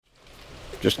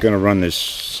Just going to run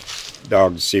this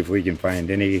dog to see if we can find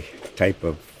any type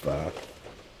of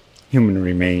human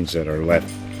remains that are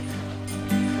left.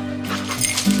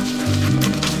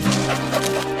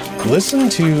 Listen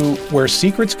to Where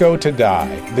Secrets Go to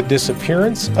Die, The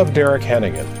Disappearance of Derek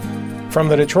Hennigan. From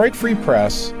the Detroit Free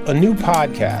Press, a new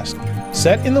podcast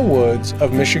set in the woods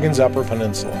of Michigan's Upper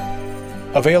Peninsula.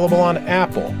 Available on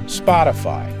Apple,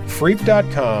 Spotify,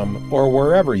 Freep.com, or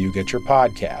wherever you get your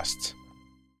podcasts.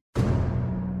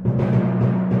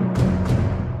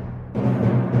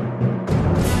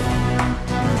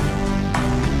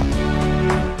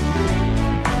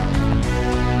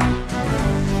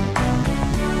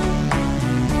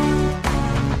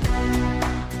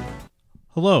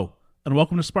 Hello, and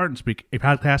welcome to Spartan Speak, a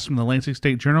podcast from the Lansing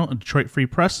State Journal and Detroit Free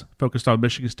Press focused on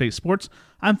Michigan State sports.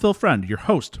 I'm Phil Friend, your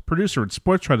host, producer, and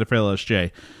sports writer for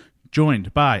LSJ,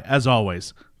 joined by, as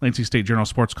always, Lansing State Journal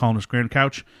sports columnist Graham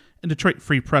Couch and Detroit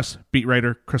Free Press beat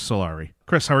writer Chris Solari.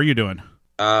 Chris, how are you doing?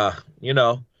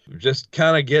 Just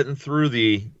kind of getting through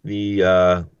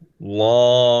the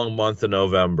long month of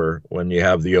November when you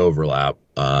have the overlap.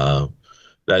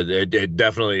 That it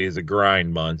definitely is a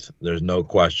grind month. There's no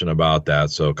question about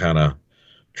that. So kind of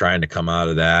trying to come out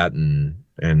of that and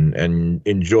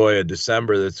enjoy a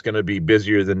December that's going to be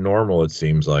busier than normal, it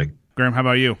seems like. Graham, how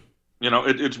about you?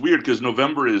 It's weird because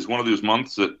November is one of those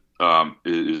months that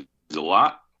is a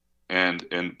lot,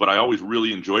 but I always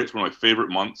really enjoy it. It's one of my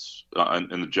favorite months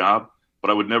in the job,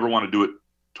 but I would never want to do it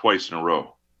twice in a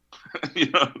row.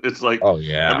 It's like, oh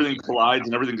yeah, everything collides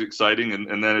and everything's exciting,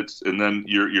 and then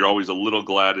you're always a little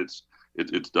glad it's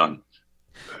done.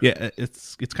 Yeah,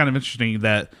 it's kind of interesting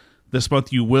that this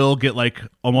month you will get like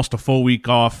almost a full week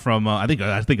off from I think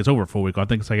it's over a full week. I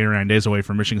think it's like 8 or 9 days away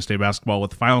from Michigan State basketball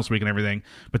with the finals week and everything.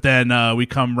 But then we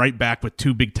come right back with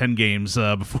 2 Big Ten games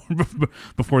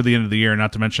before the end of the year,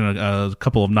 not to mention a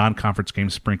couple of non-conference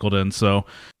games sprinkled in. So.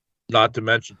 Not to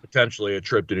mention potentially a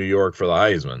trip to New York for the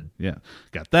Heisman. Yeah,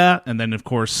 got that. And then, of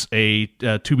course, a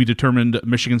to-be-determined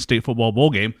Michigan State football bowl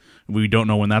game. We don't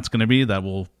know when that's going to be. That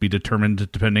will be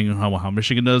determined depending on how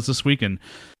Michigan does this week. And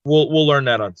we'll learn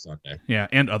that on Sunday. Yeah,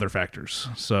 and other factors.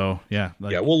 So, yeah.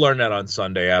 We'll learn that on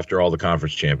Sunday after all the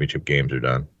conference championship games are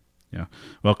done. Yeah.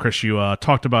 Well, Chris, you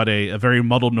talked about a very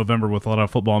muddled November with a lot of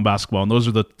football and basketball. And those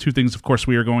are the two things, of course,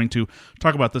 we are going to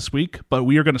talk about this week. But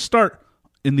we are going to start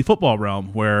in the football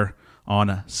realm where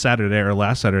on Saturday, or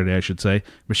last Saturday, I should say,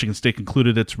 Michigan State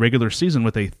concluded its regular season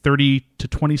with a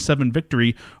 30-27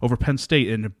 victory over Penn State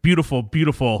in beautiful,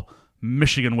 beautiful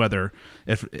Michigan weather.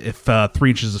 If 3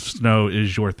 inches of snow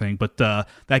is your thing, but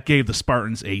that gave the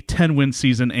Spartans a 10-win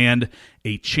season and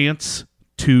a chance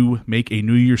to make a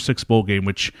New Year's Six bowl game,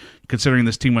 which, considering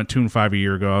this team went 2-5 a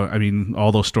year ago, I mean,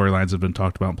 all those storylines have been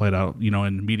talked about and played out,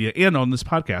 in media and on this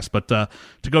podcast. But to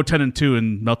go 10-2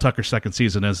 in Mel Tucker's second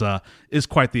season is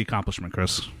quite the accomplishment,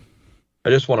 Chris.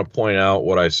 I just want to point out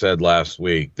what I said last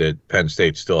week, that Penn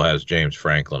State still has James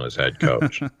Franklin as head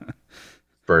coach.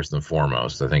 First and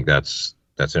foremost, I think that's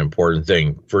an important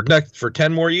thing for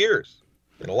 10 more years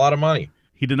and a lot of money.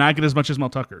 He did not get as much as Mel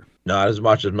Tucker. Not as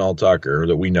much as Mel Tucker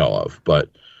that we know of, but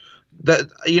that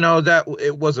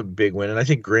it was a big win, and I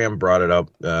think Graham brought it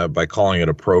up by calling it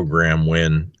a program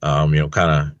win. Kind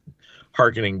of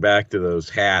hearkening back to those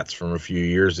hats from a few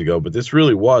years ago, but this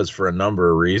really was for a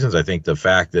number of reasons. I think the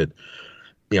fact that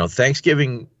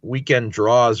Thanksgiving weekend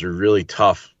draws are really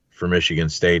tough for Michigan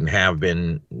State and have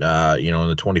been in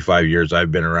the 25 years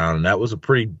I've been around, and that was a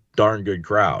pretty darn good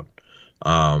crowd.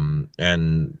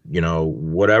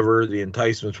 Whatever the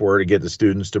enticements were to get the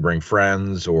students to bring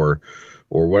friends or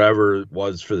whatever it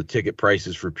was for the ticket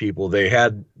prices for people, they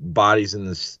had bodies in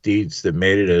the seats that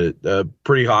made it a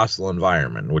pretty hostile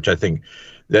environment, which I think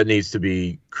that needs to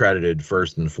be credited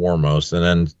first and foremost. And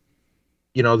then,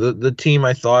 the team,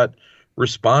 I thought,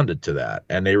 responded to that,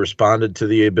 and they responded to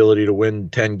the ability to win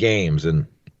 10 games and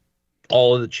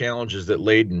all of the challenges that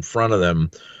laid in front of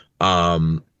them.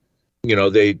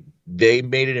 They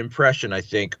made an impression, I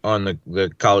think, on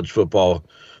the college football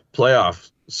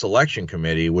playoff selection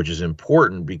committee, which is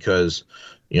important because,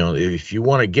 if you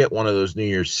want to get one of those New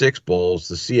Year's Six bowls,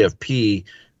 the CFP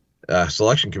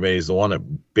selection committee is the one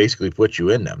that basically puts you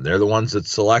in them. They're the ones that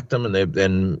select them, and they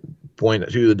then point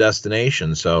to the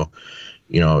destination. So,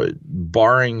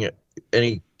 barring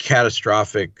any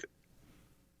catastrophic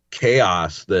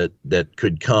chaos that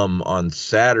could come on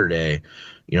Saturday,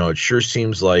 it sure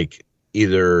seems like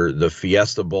either the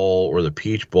Fiesta Bowl or the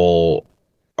Peach Bowl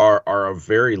are a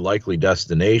very likely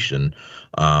destination.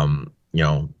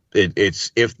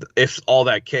 It's if all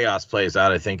that chaos plays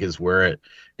out, I think is where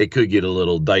it could get a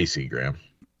little dicey, Graham.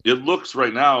 It looks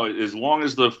right now, as long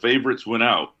as the favorites win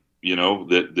out,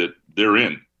 that they're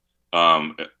in.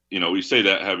 We say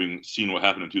that having seen what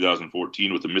happened in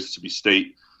 2014 with the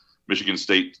Michigan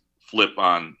State flip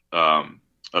on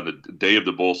the day of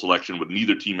the bowl selection, with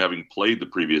neither team having played the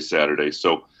previous Saturday.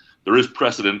 So there is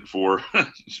precedent for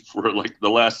like the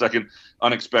last second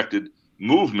unexpected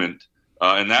movement.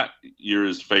 And that year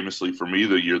is famously for me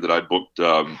the year that I booked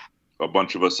a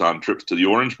bunch of us on trips to the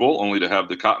Orange Bowl, only to have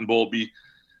the Cotton Bowl be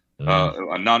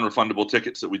a non-refundable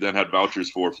tickets that we then had vouchers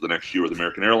for the next year with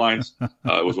American Airlines.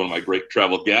 It was one of my great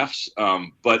travel gaffes.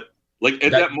 But like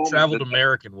at that moment, Traveled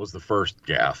American was the first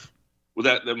gaff. Well,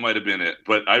 that might have been it.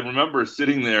 But I remember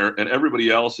sitting there and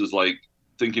everybody else is like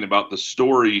thinking about the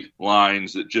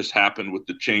storylines that just happened with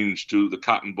the change to the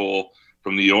Cotton Bowl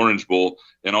from the Orange Bowl.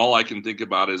 And all I can think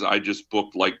about is I just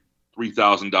booked like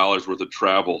 $3,000 worth of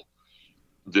travel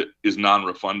that is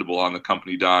non-refundable on the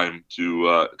company dime to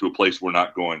a place we're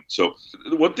not going. So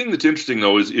one thing that's interesting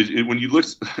though is when you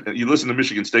listen to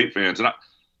Michigan State fans, and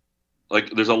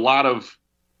there's a lot of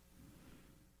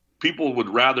people would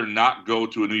rather not go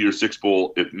to a New Year's Six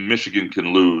Bowl if Michigan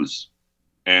can lose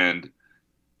and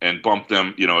bump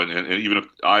them, and even if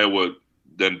Iowa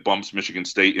then bumps Michigan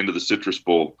State into the Citrus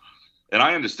Bowl. And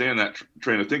I understand that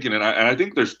train of thinking, and I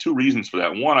think there's two reasons for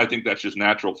that. One, I think that's just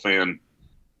natural fan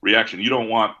reaction. You don't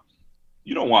want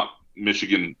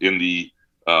Michigan in the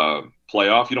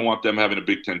playoff. You don't want them having a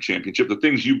Big Ten championship. The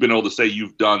things you've been able to say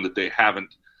you've done that they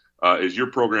haven't is your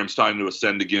program's time to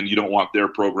ascend again. You don't want their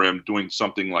program doing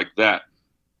something like that.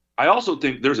 I also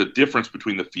think there's a difference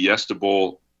between the Fiesta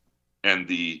Bowl and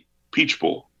the Peach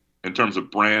Bowl in terms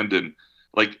of brand. And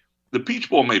like the Peach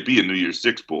Bowl may be a New Year's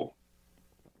Six Bowl,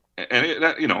 and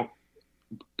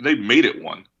they've made it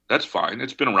one. That's fine.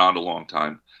 It's been around a long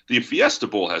time. The Fiesta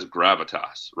Bowl has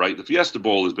gravitas, right? The Fiesta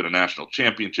Bowl has been a national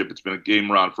championship. It's been a game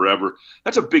around forever.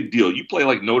 That's a big deal. You play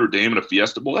like Notre Dame in a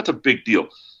Fiesta Bowl, that's a big deal.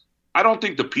 I don't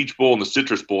think the Peach Bowl and the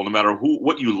Citrus Bowl, no matter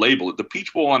what you label it, the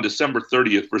Peach Bowl on December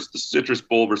 30th versus the Citrus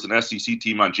Bowl versus an SEC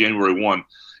team on January 1,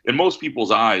 in most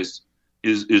people's eyes,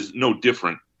 is no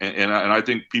different. And I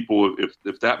think people,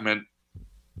 if that meant,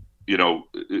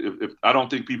 if I don't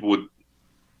think people would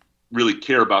really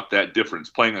care about that difference.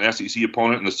 Playing an SEC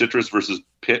opponent in the Citrus versus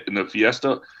Pitt in the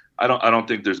Fiesta, I don't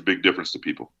think there's a big difference to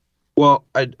people. Well,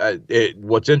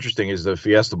 what's interesting is the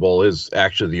Fiesta Bowl is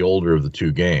actually the older of the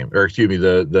two games, or excuse me,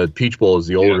 the Peach Bowl is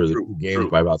the older of the two games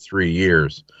by about 3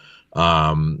 years.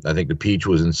 I think the Peach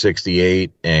was in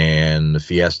 68 and the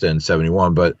Fiesta in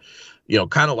 71. But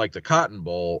kind of like the Cotton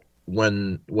Bowl,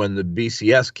 when the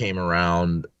BCS came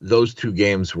around, those two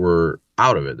games were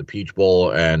out of it, the Peach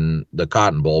Bowl and the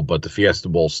Cotton Bowl, but the Fiesta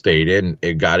Bowl stayed in.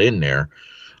 It got in there.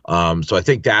 So I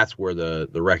think that's where the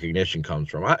recognition comes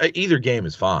from. Either game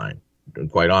is fine,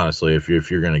 quite honestly, if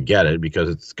you're going to get it, because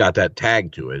it's got that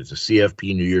tag to it. It's a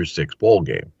CFP New Year's Six Bowl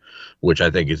game, which I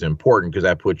think is important because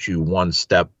that puts you one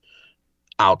step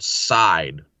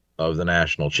outside of the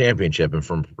national championship. And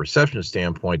from a perception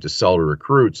standpoint, to sell to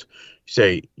recruits,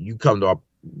 say you come to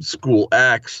school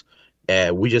X,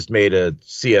 and we just made a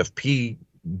CFP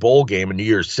bowl game, a New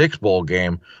Year's Six bowl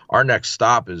game. Our next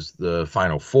stop is the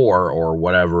Final Four or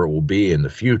whatever it will be in the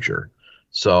future.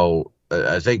 So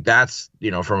I think that's,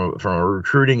 from a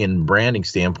recruiting and branding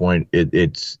standpoint,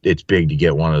 it's big to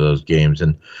get one of those games.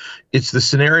 And it's the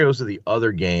scenarios of the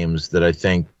other games that I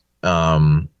think,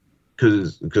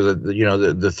 because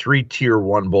the 3 tier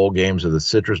 1 bowl games of the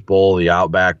Citrus Bowl, the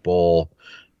Outback Bowl,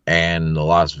 and the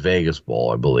Las Vegas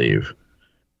Bowl, I believe.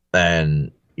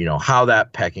 And how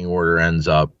that pecking order ends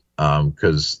up,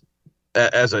 because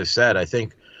as I said, I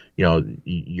think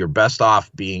you're best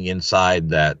off being inside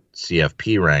that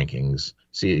CFP rankings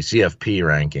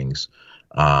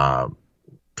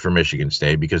for Michigan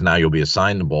State, because now you'll be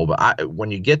assigned the bowl. But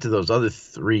when you get to those other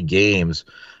 3 games,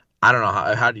 I don't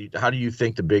know how do you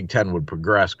think the Big Ten would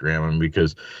progress, Graham?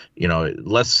 Because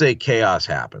let's say chaos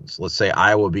happens. Let's say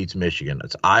Iowa beats Michigan.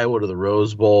 It's Iowa to the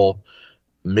Rose Bowl.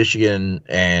 Michigan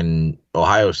and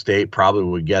Ohio State probably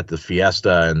would get the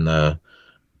Fiesta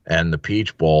and the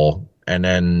Peach Bowl, and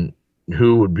then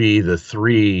who would be the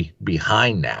 3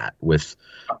 behind that with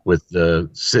the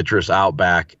Citrus,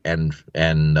 Outback, and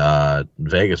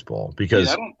Vegas Bowl? Because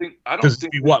I don't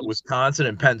think Wisconsin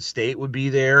and Penn State would be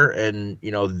there, and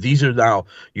these are now,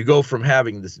 you go from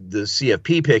having the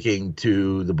CFP picking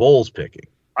to the bowls picking.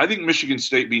 I think Michigan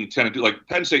State being 10-2, like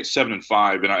Penn State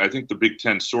 7-5, and I think the Big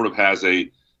Ten sort of has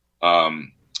a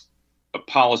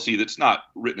policy that's not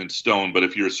written in stone, but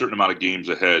if you're a certain amount of games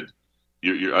ahead,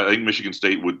 I think Michigan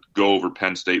State would go over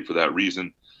Penn State for that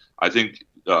reason. I think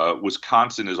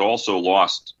Wisconsin has also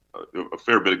lost a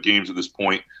fair bit of games at this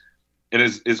point, and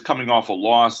is coming off a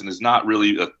loss, and is not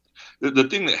really the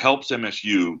thing that helps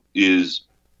MSU is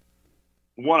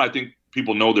one, I think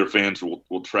people know their fans will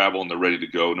travel and they're ready to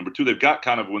go. Number two, they've got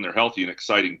kind of, when they're healthy, an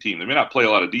exciting team. They may not play a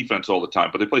lot of defense all the time,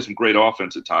 but they play some great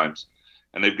offense at times.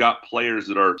 And they've got players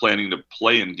that are planning to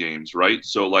play in games, right?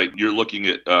 So, like, you're looking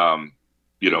at, a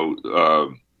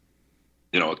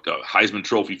Heisman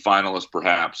Trophy finalist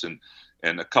perhaps, and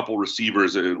a couple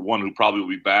receivers, one who probably will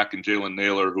be back, and Jalen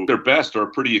Naylor, who their best are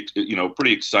pretty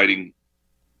exciting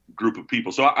group of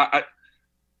people. So I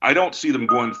don't see them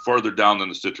going further down than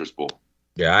the Citrus Bowl.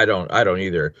 Yeah, I don't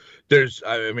either.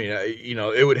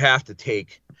 It would have to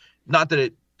take, not that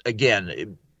it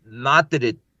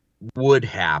would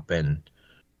happen,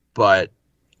 but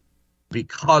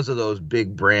because of those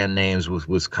big brand names with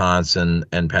Wisconsin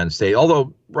and Penn State,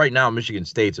 although right now Michigan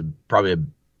State's probably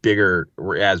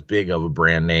as big of a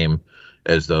brand name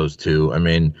as those two. I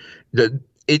mean,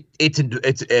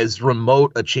 it's as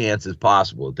remote a chance as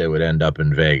possible that they would end up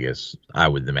in Vegas, I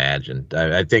would imagine.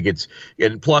 I think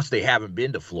and plus they haven't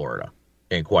been to Florida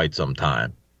in quite some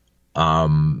time.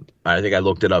 I think I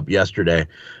looked it up yesterday.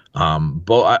 All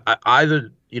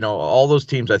those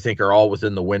teams I think are all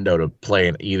within the window to play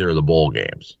in either of the bowl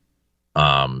games,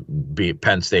 be it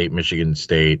Penn State, Michigan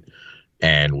State,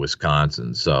 and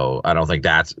Wisconsin. So I don't think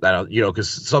because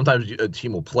sometimes a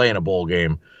team will play in a bowl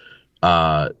game,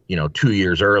 2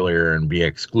 years earlier and be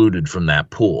excluded from that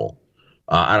pool.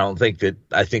 I think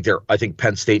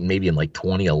Penn State maybe in like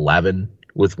 2011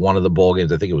 with one of the bowl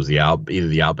games. I think it was either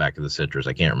the Outback or the Citrus.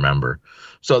 I can't remember.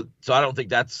 So I don't think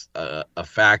that's a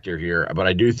factor here. But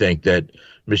I do think that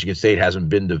Michigan State hasn't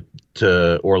been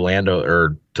to Orlando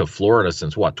or to Florida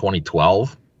since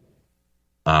 2012.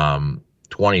 The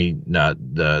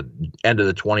end of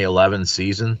the 2011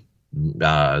 season.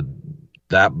 That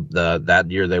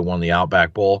year they won the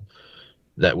Outback Bowl,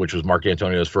 which was Mark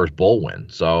D'Antonio's first bowl win.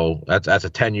 So that's a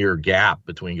 10-year gap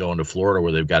between going to Florida,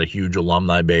 where they've got a huge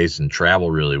alumni base and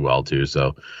travel really well too.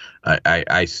 So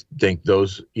I think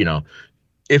those,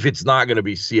 if it's not going to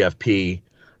be CFP,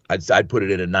 I'd put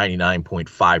it at a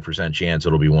 99.5% chance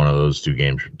it'll be one of those two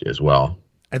games as well.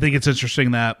 I think it's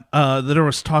interesting that there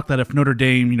was talk that if Notre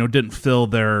Dame, didn't fill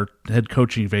their head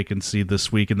coaching vacancy this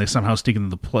week and they somehow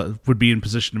would be in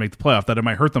position to make the playoff, that it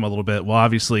might hurt them a little bit. Well,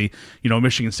 obviously,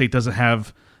 Michigan State doesn't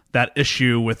have that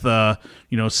issue with,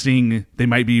 seeing they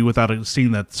might be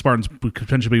seeing that Spartans would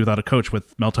potentially be without a coach,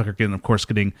 with Mel Tucker getting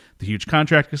the huge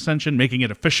contract extension, making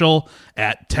it official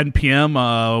at 10 p.m.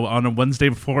 On a Wednesday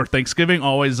before Thanksgiving.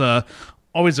 Always a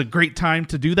great time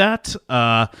to do that.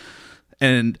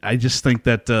 And I just think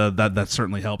that that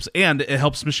certainly helps. And it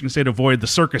helps Michigan State avoid the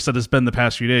circus that has been the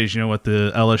past few days, with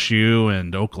the LSU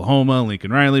and Oklahoma,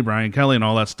 Lincoln Riley, Brian Kelly, and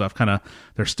all that stuff.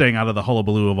 They're staying out of the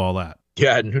hullabaloo of all that.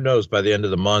 Yeah, and who knows, by the end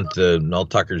of the month, Mel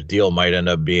Tucker's deal might end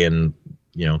up being,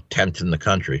 10th in the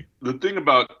country. The thing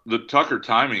about the Tucker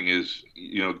timing is,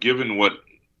 given what,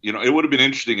 it would have been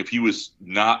interesting if he was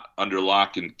not under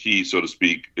lock and key, so to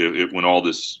speak, when all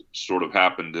this sort of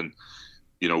happened, and,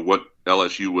 what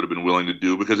LSU would have been willing to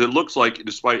do, because it looks like,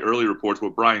 despite early reports,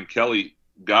 what Brian Kelly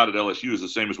got at LSU is the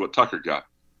same as what Tucker got.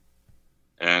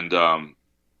 And,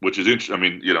 which is interesting. I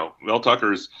mean, Mel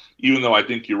Tucker is, even though I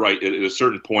think you're right, at a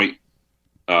certain point,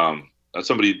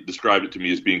 somebody described it to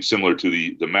me as being similar to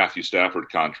the Matthew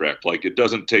Stafford contract. Like, it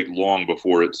doesn't take long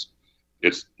before it's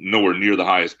nowhere near the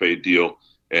highest paid deal.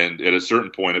 And at a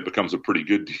certain point, it becomes a pretty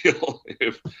good deal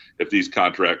if these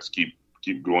contracts keep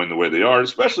going the way they are,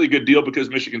 especially a good deal because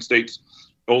Michigan State's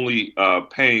only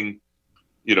paying,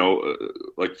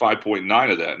 like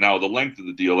 5.9 of that. Now, the length of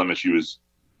the deal, MSU is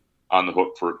on the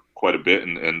hook for quite a bit,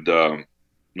 and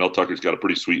Mel Tucker's got a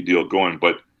pretty sweet deal going.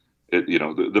 But,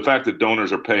 the fact that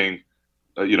donors are paying,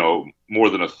 more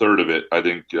than a third of it, I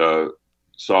think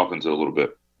softens it a little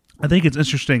bit. I think it's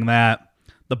interesting that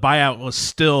the buyout was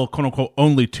still, quote unquote,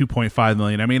 only $2.5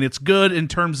 million. I mean, it's good in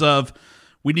terms of,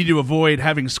 we need to avoid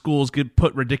having schools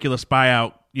put ridiculous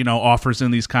buyout, offers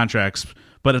in these contracts.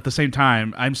 But at the same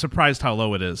time, I'm surprised how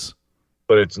low it is.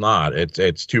 But it's not. It's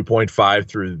 2.5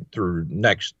 through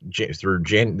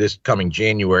this coming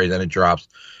January. Then it drops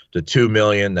to $2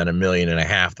 million, then $1.5 million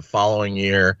the following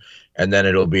year, and then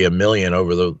it'll be $1 million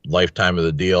over the lifetime of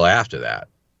the deal after that.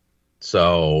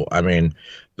 So, I mean,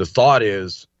 the thought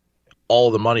is all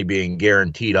the money being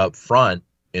guaranteed up front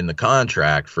in the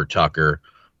contract for Tucker.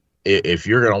 If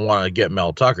you're going to want to get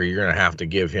Mel Tucker, you're going to have to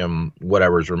give him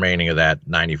whatever's remaining of that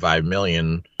 $95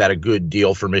 million. Is that a good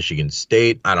deal for Michigan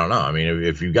State? I don't know. I mean,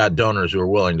 if you've got donors who are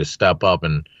willing to step up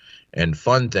and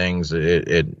fund things,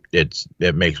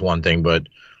 it makes one thing, but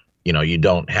you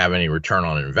don't have any return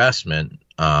on investment.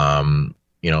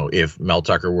 If Mel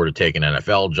Tucker were to take an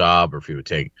NFL job, or if he would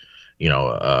take,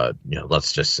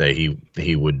 let's just say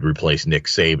he would replace Nick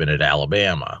Saban at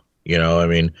Alabama. I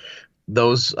mean,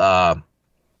 those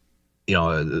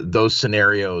those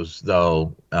scenarios,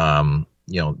 though,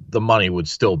 the money would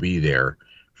still be there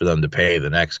for them to pay the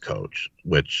next coach,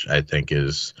 which I think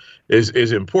is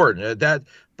important.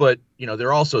 But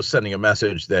they're also sending a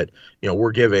message that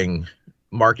we're giving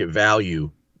market value.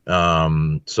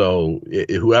 So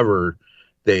whoever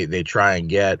they try and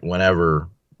get whenever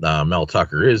Mel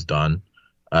Tucker is done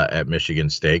at Michigan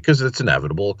State, because it's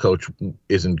inevitable, a coach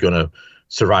isn't going to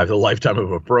survive the lifetime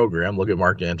of a program. Look at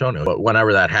Mark D'Antonio. But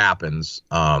whenever that happens,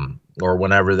 or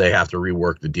whenever they have to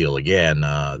rework the deal again,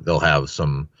 they'll have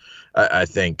some. I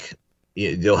think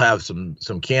they'll have some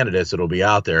candidates that'll be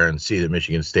out there and see that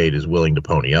Michigan State is willing to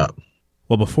pony up.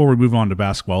 Well, before we move on to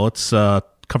basketball, let's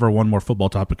cover one more football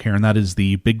topic here, and that is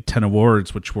the Big Ten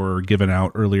Awards, which were given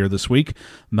out earlier this week.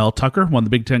 Mel Tucker won the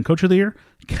Big Ten Coach of the Year.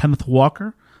 Kenneth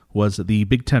Walker was the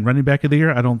Big Ten Running Back of the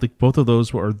Year. I don't think both of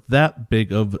those were that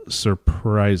big of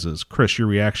surprises. Chris, your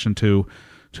reaction to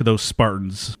those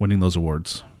Spartans winning those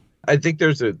awards? I think there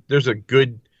was a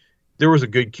good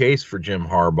case for Jim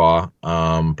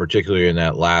Harbaugh, particularly in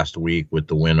that last week with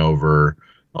the win over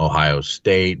Ohio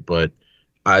State. But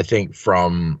I think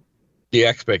from the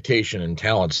expectation and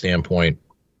talent standpoint,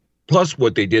 plus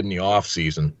what they did in the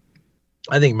offseason,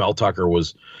 I think Mel Tucker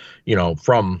was,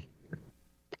 from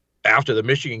after the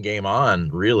Michigan game on,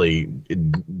 really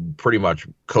pretty much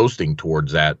coasting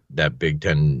towards that Big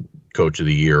Ten Coach of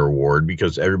the Year award,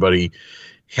 because everybody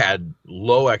had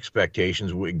low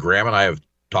expectations. Graham and I have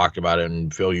talked about it,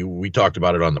 and Phil, we talked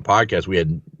about it on the podcast. We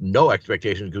had no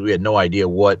expectations because we had no idea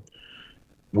what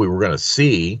we were going to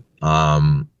see.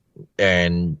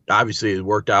 And obviously it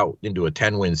worked out into a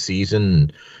 10-win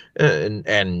season.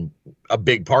 And a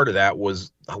big part of that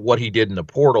was what he did in the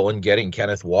portal and getting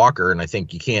Kenneth Walker. And I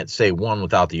think you can't say one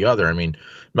without the other. I mean,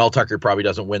 Mel Tucker probably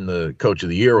doesn't win the Coach of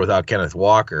the Year without Kenneth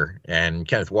Walker, and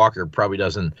Kenneth Walker probably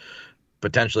doesn't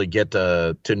potentially get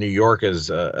to New York as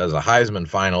a Heisman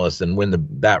finalist and win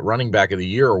that Running Back of the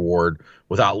Year award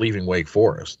without leaving Wake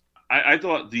Forest. I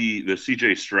thought the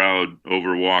C.J. Stroud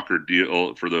over Walker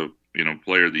deal for the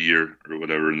Player of the Year or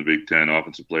whatever in the Big Ten,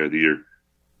 Offensive Player of the Year,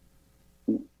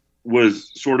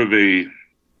 was sort of a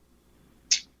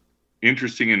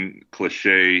interesting and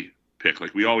cliche pick.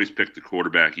 Like, we always pick the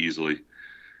quarterback easily,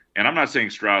 and I'm not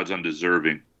saying Stroud's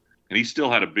undeserving, and he still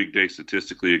had a big day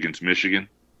statistically against Michigan.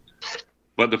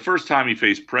 But the first time he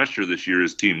faced pressure this year,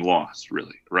 his team lost,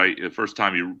 really, right? The first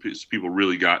time people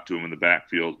really got to him in the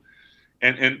backfield.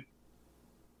 And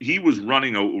he was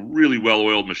running a really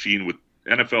well-oiled machine with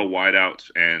NFL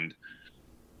wideouts, and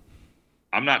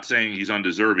I'm not saying he's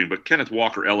undeserving, but Kenneth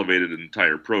Walker elevated an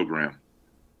entire program.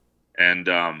 And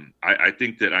I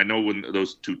think that, I know when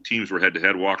those two teams were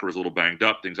head-to-head, Walker was a little banged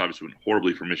up. Things obviously went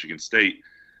horribly for Michigan State.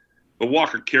 But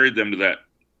Walker carried them to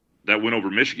that win over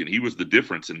Michigan. He was the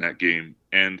difference in that game.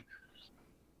 And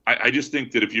I just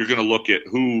think that if you're going to look at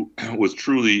who was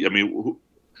truly,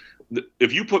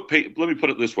 if you put Peyton, let me put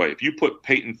it this way. If you put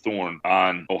Peyton Thorne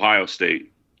on Ohio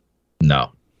State,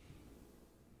 no.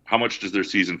 How much does their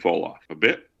season fall off? A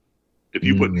bit? If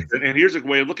you put, and here's a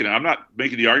way of looking at it. I'm not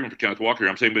making the argument for Kenneth Walker.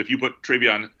 I'm saying, but if you put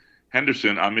Travion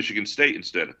Henderson on Michigan State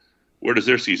instead, where does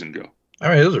their season go? I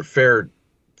mean, those are fair,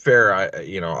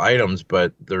 items,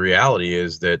 but the reality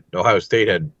is that Ohio State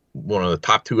had one of the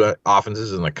top two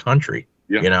offenses in the country.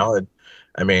 Yeah.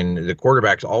 The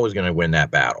quarterback's always going to win that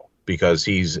battle because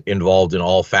he's involved in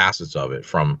all facets of it,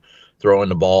 from throwing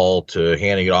the ball to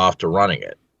handing it off to running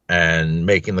it and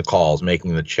making the calls,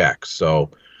 making the checks. So,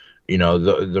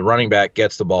 the running back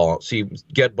gets the ball,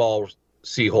 get ball,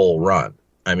 see hole, run.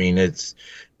 I mean, that's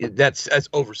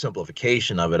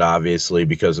oversimplification of it, obviously,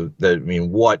 because of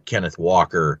what Kenneth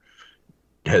Walker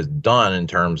has done in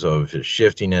terms of his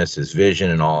shiftiness, his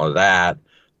vision, and all of that.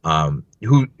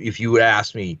 If you would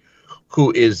ask me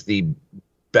who is the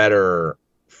better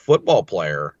football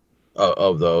player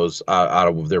of those out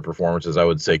of their performances, I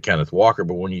would say Kenneth Walker.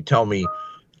 But when you tell me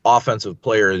Offensive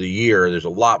Player of the Year, there's a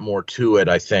lot more to it,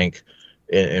 I think,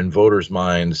 in voters'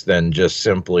 minds than just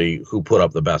simply who put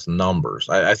up the best numbers.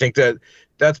 I think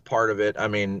that's part of it. I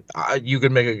mean, you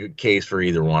could make a good case for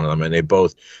either one of them, and they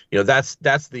both,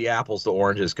 that's the apples to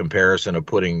oranges comparison of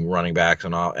putting running backs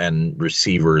and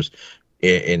receivers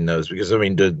in those, because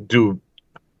you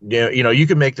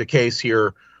can make the case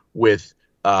here with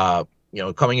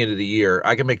coming into the year.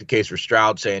 I can make the case for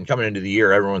Stroud, saying coming into the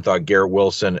year, everyone thought Garrett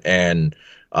Wilson and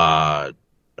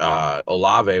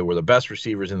Olave were the best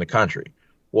receivers in the country.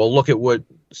 Well, look at what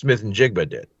Smith-Njigba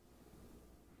did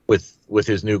with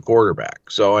his new quarterback.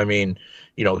 So,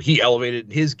 he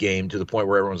elevated his game to the point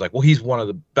where everyone's like, well, he's one of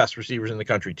the best receivers in the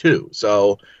country too.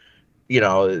 So,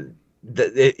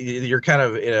 you're kind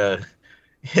of in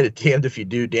a damned if you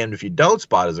do, damned if you don't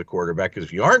spot as a quarterback. Because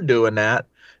if you aren't doing that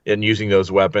and using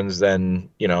those weapons, then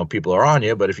people are on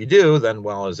you. But if you do, then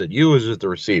is it you? Or is it the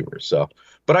receiver? So,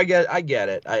 but I get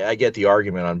it. I get the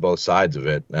argument on both sides of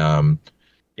it.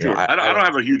 Sure. I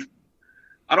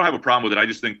don't have a problem with it. I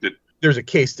just think that there's a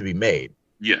case to be made.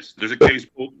 Yes, there's a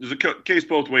case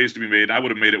both ways to be made. I would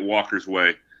have made it Walker's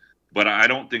way, but I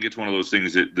don't think it's one of those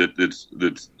things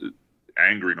that's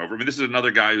angering over. I mean, this is another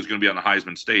guy who's going to be on the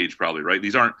Heisman stage, probably, right?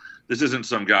 This isn't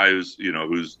some guy who's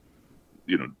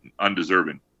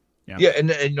undeserving. Yeah,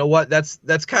 and you know what? That's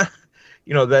kind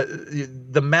of that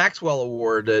the Maxwell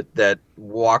Award that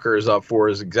Walker is up for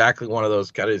is exactly one of those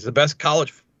kind of. He's the best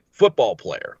college football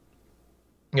player.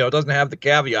 It doesn't have the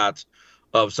caveats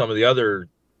of some of the other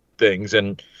things,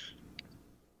 and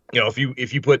if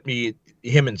you put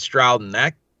him and Stroud in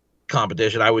that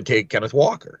competition, I would take Kenneth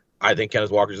Walker. I think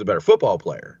Kenneth Walker is a better football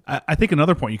player. I think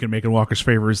another point you can make in Walker's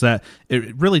favor is that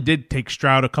it really did take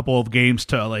Stroud a couple of games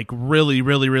to really,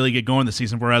 really, really get going this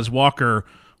season, whereas Walker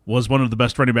was one of the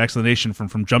best running backs in the nation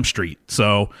from Jump Street.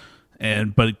 So,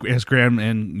 but as Graham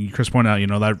and Chris point out,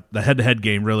 that the head-to-head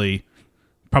game really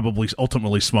probably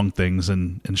ultimately swung things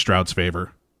in Stroud's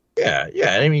favor. Yeah.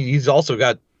 I mean, he's also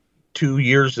got 2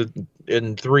 years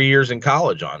and 3 years in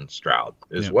college on Stroud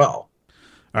as well.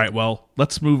 All right, well,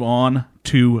 let's move on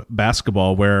to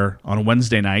basketball, where on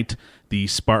Wednesday night, the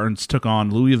Spartans took on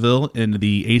Louisville in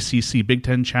the ACC Big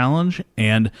Ten Challenge,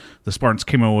 and the Spartans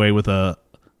came away with a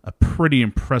pretty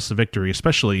impressive victory,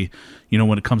 especially,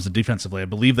 when it comes to defensively. I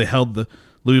believe they held the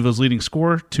Louisville's leading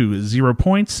scorer to 0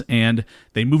 points, and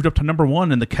they moved up to number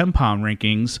 1 in the KenPom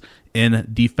rankings in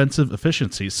defensive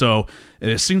efficiency. So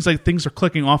it seems like things are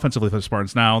clicking offensively for the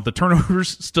Spartans. Now, the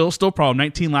turnovers still problem.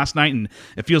 19 last night, and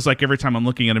it feels like every time I'm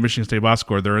looking at a Michigan State box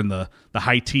score, they're in the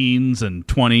high teens and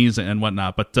 20s and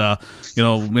whatnot. But,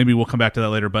 maybe we'll come back to that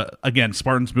later. But again,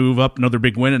 Spartans move up, another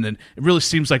big win, and then it really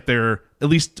seems like they're, at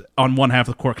least on one half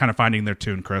of the court, kind of finding their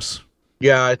tune, Chris.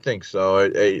 Yeah, I think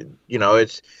so.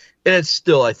 It's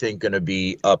still, I think, going to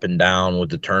be up and down with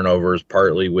the turnovers,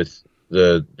 partly with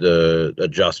the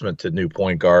adjustment to new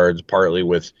point guards, partly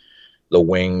with the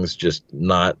wings just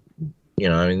not,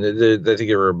 I think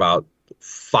there were about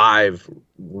 5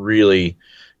 really,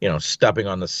 stepping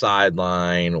on the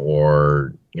sideline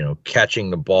or, catching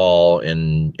the ball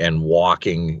and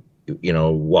walking,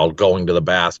 while going to the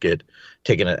basket,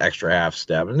 taking an extra half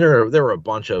step. And there were a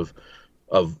bunch of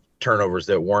turnovers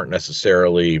that weren't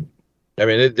necessarily. I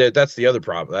mean, that's the other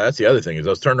problem. That's the other thing is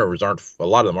those turnovers a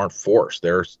lot of them aren't forced.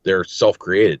 They're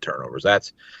self-created turnovers.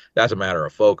 That's a matter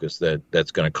of focus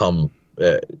that's going to come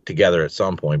together at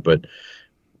some point. But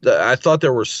I thought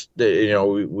there were,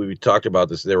 we talked about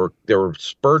this. There were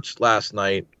spurts last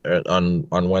night on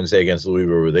Wednesday against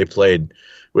Louisville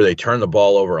where they turned the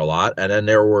ball over a lot, and then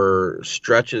there were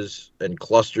stretches and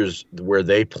clusters where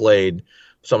they played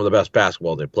some of the best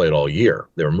basketball they played all year.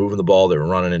 They were moving the ball. They were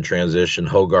running in transition.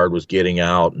 Hogard was getting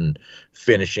out and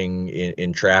finishing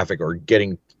in traffic or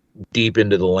getting deep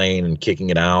into the lane and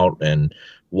kicking it out. And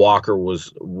Walker,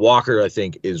 I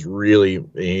think, is really,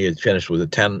 he had finished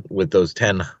with those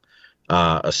 10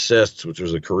 assists, which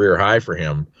was a career high for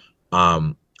him.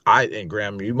 And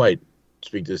Graham, you might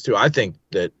speak to this too. I think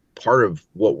that part of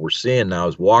what we're seeing now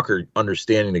is Walker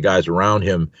understanding the guys around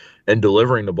him and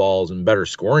delivering the balls in better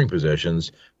scoring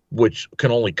positions, which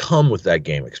can only come with that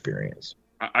game experience.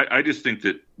 I just think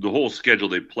that the whole schedule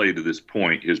they played to this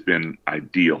point has been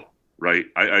ideal, right?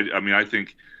 I mean, I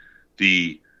think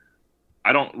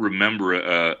I don't remember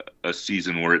a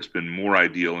season where it's been more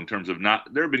ideal in terms of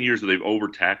there have been years where they've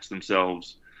overtaxed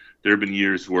themselves. There have been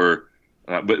years where,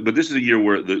 but this is a year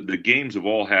where the games have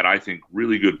all had, I think,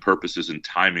 really good purposes and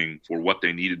timing for what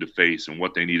they needed to face and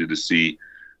what they needed to see.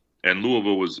 And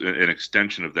Louisville was an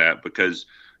extension of that, because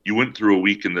you went through a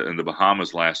week in the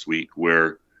Bahamas last week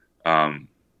where,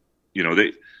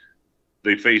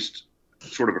 they faced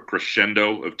sort of a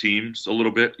crescendo of teams a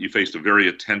little bit. You faced a very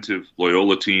attentive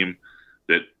Loyola team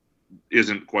that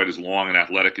isn't quite as long and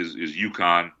athletic as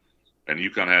UConn, and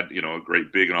UConn had, a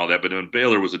great big and all that, but then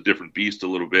Baylor was a different beast a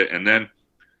little bit. And then,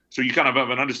 so you kind of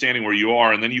have an understanding where you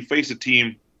are, and then you face a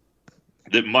team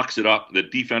that mucks it up,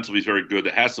 that defensively is very good,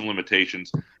 that has some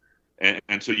limitations.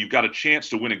 And so you've got a chance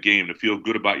to win a game, to feel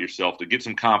good about yourself, to get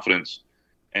some confidence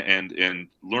and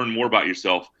learn more about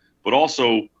yourself, but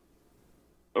also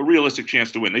a realistic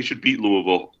chance to win. They should beat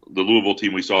Louisville, the Louisville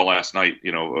team we saw last night,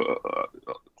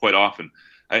 quite often.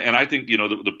 And I think,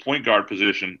 the point guard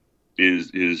position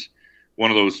is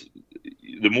one of those,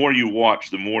 the more you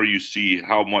watch, the more you see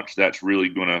how much that's really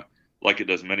going to, like it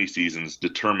does many seasons,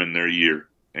 determine their year.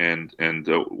 And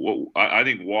I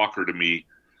think Walker, to me,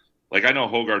 like, I know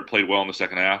Hogard played well in the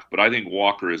second half, but I think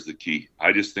Walker is the key.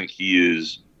 I just think he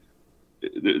is.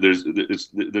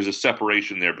 There's a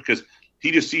separation there because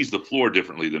he just sees the floor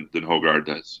differently than Hogard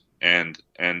does, and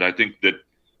I think that,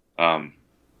 I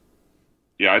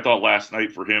thought last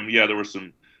night for him, there was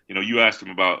some. You asked him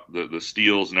about the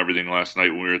steals and everything last night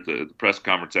when we were at the press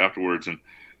conference afterwards, and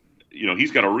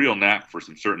he's got a real knack for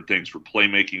some certain things, for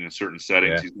playmaking in certain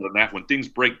settings. Yeah. He's got a knack when things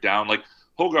break down, like.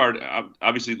 Hogard,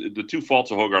 obviously, the two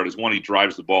faults of Hogard is, one, he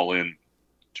drives the ball in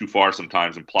too far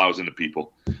sometimes and plows into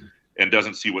people and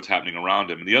doesn't see what's happening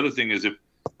around him. And the other thing is,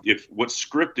 if what's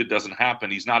scripted doesn't happen,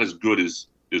 he's not as good as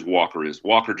Walker is.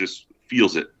 Walker just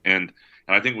feels it, and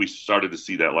I think we started to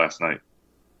see that last night.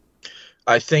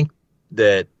 I think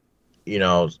that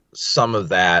some of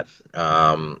that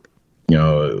is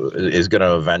going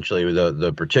to eventually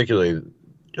the particularly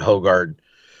Hogard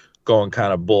going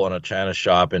kind of bull in a china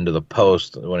shop into the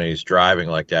post when he's driving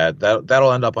like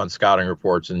that'll end up on scouting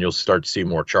reports, and you'll start to see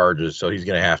more charges. So he's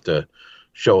going to have to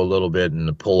show a little bit in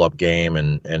the pull-up game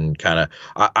and kind of.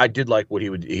 I did like what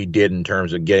he did in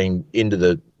terms of getting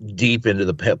deep into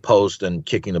the post and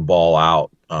kicking the ball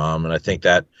out. And I think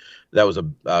that was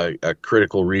a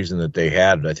critical reason that they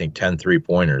had. I think 10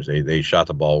 3-pointers. They shot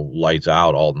the ball lights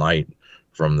out all night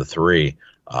from the three,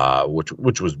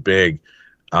 which was big.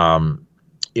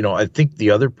 I think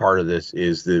the other part of this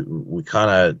is that we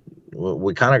kind of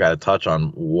got to touch on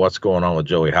what's going on with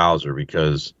Joey Hauser,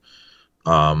 because,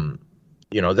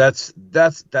 that's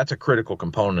a critical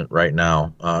component right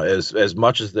now. As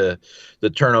much as the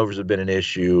turnovers have been an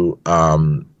issue,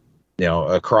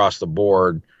 across the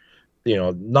board,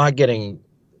 not getting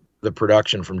the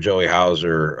production from Joey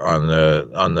Hauser on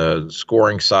the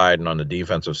scoring side and on the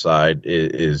defensive side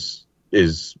is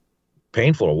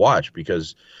painful to watch,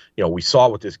 because we saw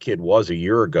what this kid was a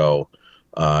year ago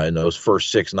in those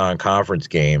first 6 non-conference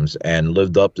games and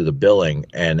lived up to the billing.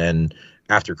 And then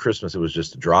after Christmas, it was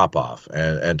just a drop-off.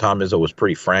 And Tom Izzo was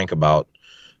pretty frank about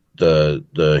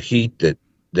the heat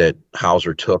that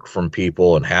Hauser took from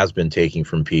people and has been taking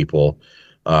from people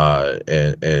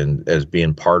and as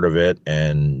being part of it.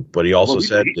 But he also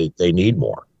said that they need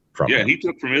more from him. He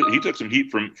took some heat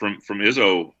from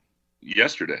Izzo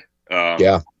yesterday.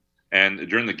 And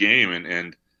during the game,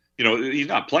 and he's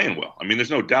not playing well. I mean,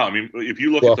 there's no doubt. I mean, if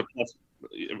you look at the plus,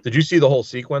 did you see the whole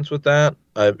sequence with that?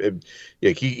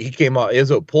 He came out.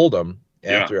 Izzo pulled him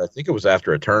after I think it was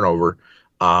after a turnover,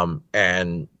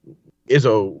 and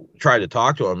Izzo tried to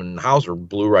talk to him, and Hauser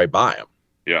blew right by him.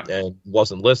 Yeah, and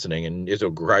wasn't listening. And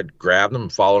Izzo grabbed him,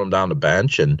 followed him down the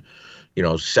bench, and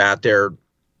sat there,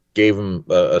 gave him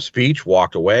a speech,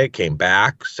 walked away, came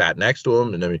back, sat next to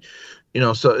him, and then.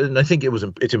 And I think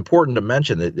it's important to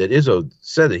mention that Izzo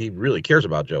said that he really cares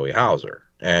about Joey Hauser.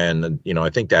 And, I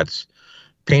think that's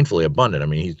painfully abundant. I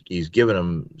mean, he's given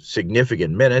him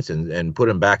significant minutes and put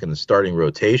him back in the starting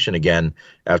rotation again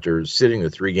after sitting the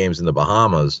 3 games in the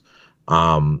Bahamas.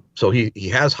 So he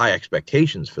has high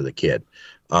expectations for the kid.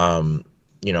 And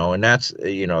that's,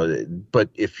 but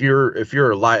if you're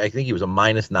I think he was a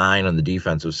 -9 on the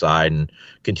defensive side and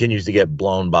continues to get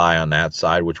blown by on that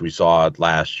side, which we saw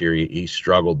last year. He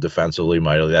struggled defensively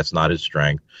mightily. That's not his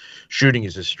strength. Shooting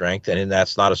is his strength, and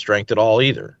that's not a strength at all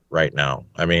either right now.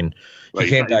 I mean, he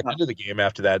came back into the game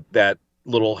after that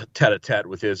little tete-a-tete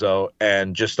with Izzo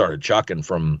and just started chucking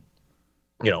from,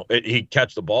 he'd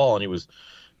catch the ball and he was,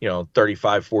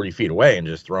 35, 40 feet away and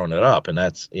just throwing it up. And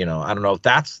that's, I don't know if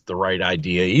that's the right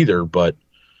idea either, but,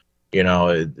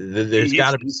 there's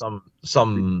got to be some,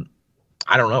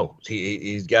 I don't know.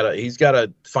 He's got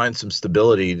to find some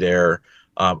stability there.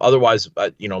 Otherwise,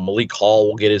 Malik Hall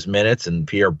will get his minutes and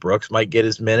Pierre Brooks might get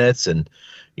his minutes. And,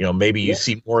 maybe you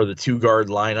see more of the 2-guard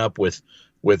lineup with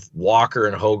Walker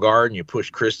and Hogard, and you push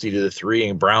Christie to the 3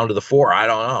 and Brown to the 4. I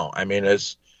don't know. I mean,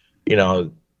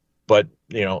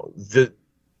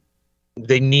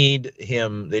 they need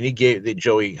him. They need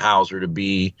Joey Hauser to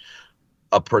be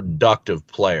a productive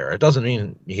player. It doesn't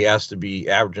mean he has to be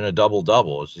averaging a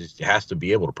double-double. It's just, he has to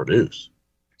be able to produce.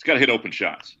 He's got to hit open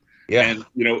shots. Yeah. And,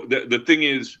 the thing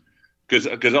is,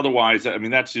 because otherwise, I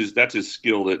mean, that's his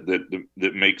skill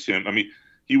that makes him. I mean,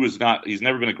 he's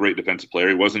never been a great defensive player.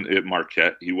 He wasn't at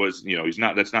Marquette. He was, he's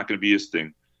not. That's not going to be his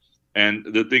thing. And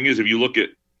the thing is, if you look at,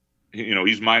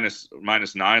 he's minus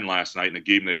 9 last night in a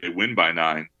game that they win by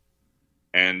 9.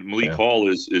 And Malik Hall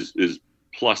is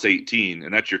plus 18,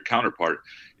 and that's your counterpart.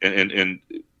 And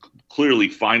clearly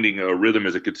finding a rhythm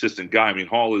as a consistent guy. I mean,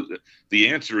 Hall is the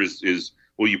answer is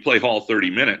well, you play Hall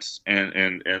 30 minutes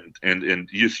and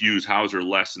just use Hauser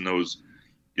less in those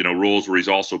roles where he's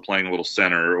also playing a little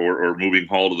center or moving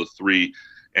Hall to the 3.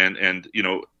 And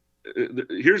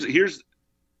here's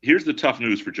the tough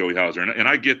news for Joey Hauser, and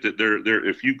I get that there.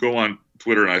 If you go on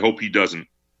Twitter, and I hope he doesn't,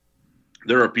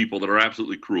 there are people that are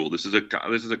absolutely cruel. This is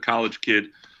a college kid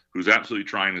who's absolutely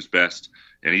trying his best,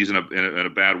 and he's in a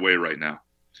bad way right now.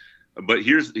 But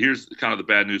here's kind of the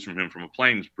bad news from him from a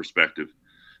playing perspective.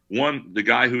 One, the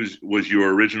guy was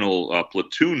your original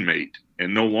platoon mate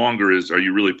and no longer is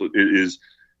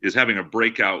having a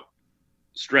breakout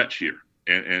stretch here,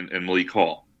 and Malik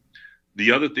Hall.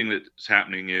 The other thing that's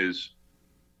happening is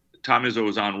Tom Izzo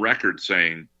is on record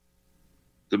saying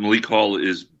that Malik Hall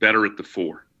is better at the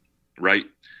 4, right?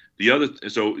 The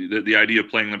idea of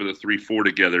playing them at the 3-4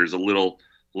 together is a little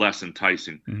less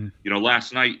enticing. Mm-hmm.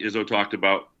 Last night Izzo talked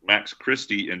about Max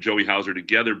Christie and Joey Hauser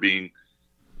together being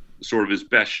sort of his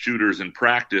best shooters in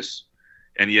practice,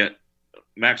 and yet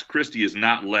Max Christie is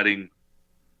not letting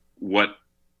what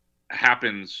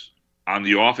happens on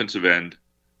the offensive end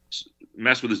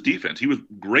mess with his defense. He was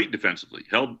great defensively,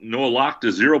 held Noah Locke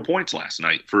to 0 points last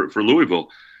night for Louisville,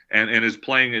 and is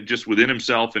playing it just within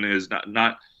himself, and is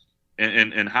not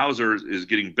and Hauser is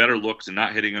getting better looks and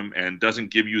not hitting him, and doesn't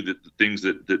give you the things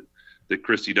that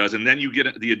Christie does. And then you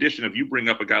get the addition of, you bring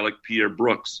up a guy like Pierre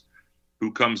Brooks,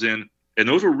 who comes in, and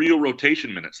those were real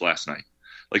rotation minutes last night.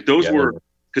 Like those were,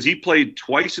 because he played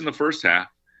twice in the first half,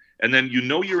 and then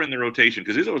you're in the rotation,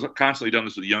 because Izzo has constantly done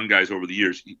this with young guys over the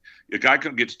years. A guy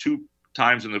gets 2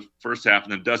 times in the first half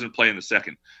and then doesn't play in the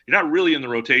second. You're not really in the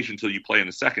rotation until you play in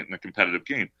the second in a competitive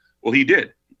game. Well, he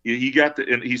did.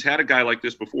 And he's had a guy like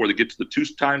this before that gets the 2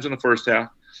 times in the first half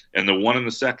and the 1 in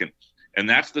the second. And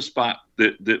that's the spot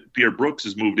that Pierre Brooks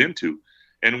has moved into.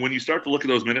 And when you start to look at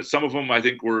those minutes, some of them I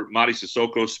think were Mady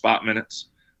Sissoko's spot minutes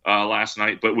last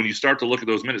night. But when you start to look at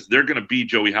those minutes, they're going to be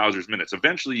Joey Hauser's minutes.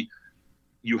 Eventually,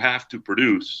 you have to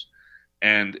produce.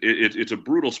 And it's a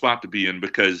brutal spot to be in,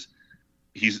 because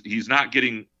he's not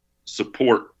getting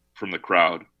support from the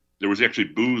crowd. There was actually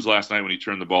boos last night when he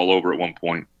turned the ball over at one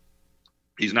point.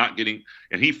 He's not getting,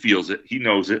 and he feels it. He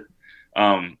knows it.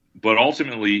 But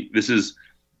ultimately, this is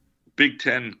Big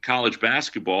Ten college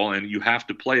basketball, and you have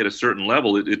to play at a certain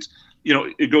level. It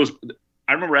goes.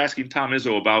 I remember asking Tom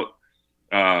Izzo about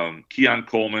Keon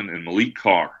Coleman and Malik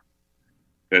Carr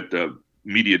at the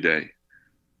media day,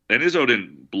 and Izzo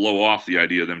didn't blow off the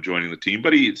idea of them joining the team,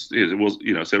 but he said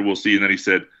we'll see. And then he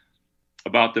said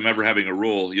about them ever having a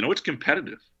role. It's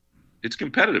competitive. It's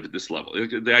competitive at this level.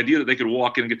 The idea that they could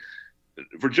walk in and get,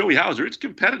 for Joey Hauser, it's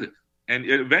competitive, and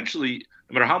eventually,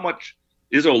 no matter how much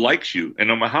Izzo likes you, and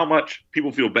no matter how much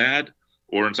people feel bad,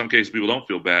 or in some cases people don't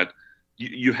feel bad,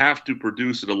 you have to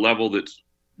produce at a level that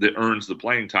earns the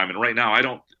playing time. And right now, I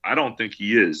don't think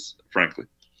he is, frankly.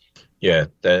 Yeah,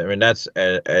 that's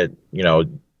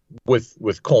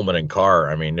with Coleman and Carr.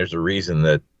 I mean, there's a reason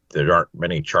that there aren't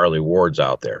many Charlie Wards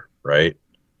out there, right?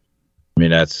 I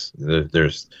mean,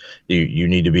 you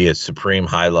need to be a supreme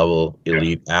high level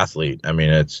elite athlete. I mean,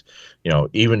 it's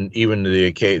even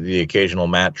the occasional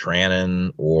Matt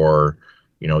Trannon, or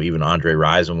even Andre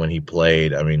Rison when he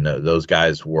played. I mean, those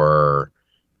guys were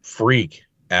freak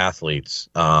athletes,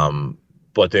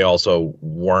 but they also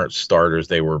weren't starters.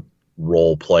 They were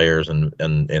role players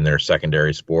in their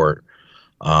secondary sport.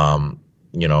 When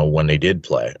they did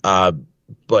play.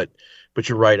 But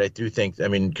you're right. I do think. I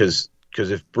mean, because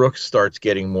if Brooks starts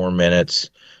getting more minutes,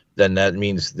 then that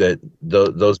means that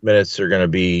those minutes are going to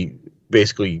be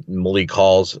basically Malik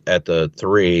Hall's at the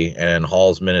 3, and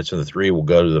Hall's minutes in the 3 will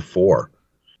go to the 4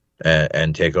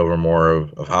 and take over more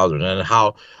of Hauser. And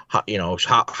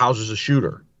Hauser's a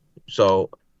shooter. So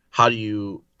how do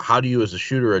you as a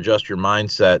shooter adjust your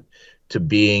mindset to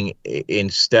being,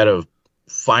 instead of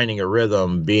finding a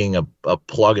rhythm, being a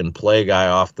plug and play guy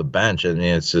off the bench? I mean,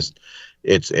 it's just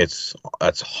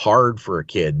it's hard for a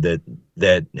kid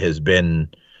that has been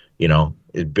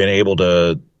been able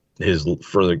to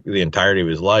for the entirety of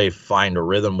his life find a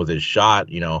rhythm with his shot,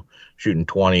 shooting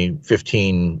 20,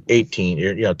 15,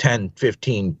 18, 10,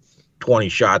 15, 20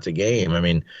 shots a game. I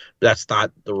mean, that's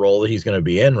not the role that he's going to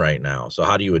be in right now. So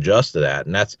how do you adjust to that?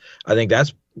 And I think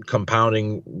that's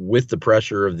compounding with the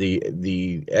pressure of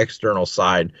the external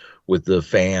side with the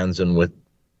fans and with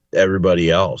everybody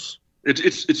else.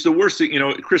 It's the worst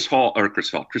thing, Chris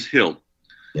Hill.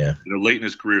 Yeah. Late in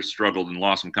his career struggled and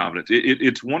lost some confidence.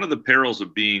 It's one of the perils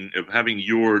of having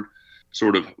your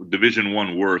sort of Division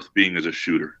I worth being as a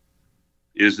shooter,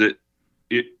 is that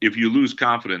if you lose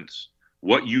confidence,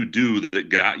 what you do that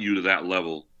got you to that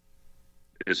level,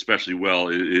 especially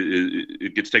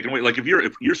it gets taken away. Like if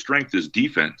your strength is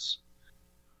defense,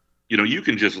 you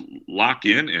can just lock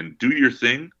in and do your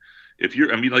thing.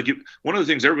 One of the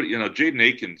things everybody, Jaden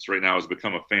Akins right now has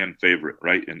become a fan favorite,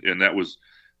 right? And that was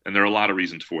And there are a lot of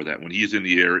reasons for that. When he is in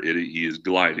the air, he is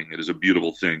gliding. It is a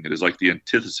beautiful thing. It is like the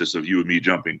antithesis of you and me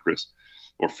jumping, Chris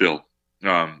or Phil.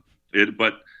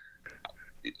 But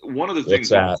one of the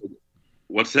things.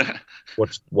 What's that?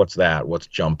 What's that? What's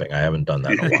jumping? I haven't done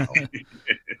that in a while.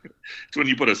 It's when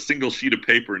you put a single sheet of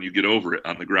paper and you get over it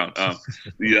on the ground.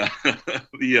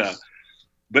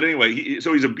 But anyway,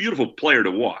 so he's a beautiful player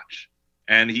to watch,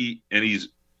 and he's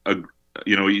a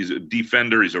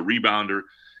defender, he's a rebounder,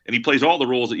 and he plays all the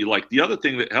roles that you like. The other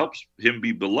thing that helps him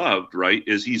be beloved, right,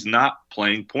 is he's not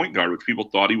playing point guard, which people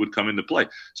thought he would come into play.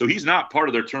 So he's not part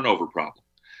of their turnover problem.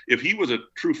 If he was a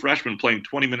true freshman playing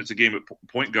 20 minutes a game at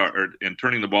point guard and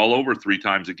turning the ball over 3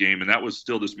 times a game, and that was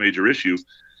still this major issue,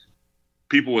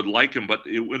 people would like him, but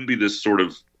it wouldn't be this sort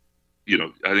of,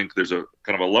 I think there's a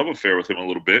kind of a love affair with him a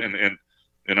little bit, and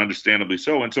understandably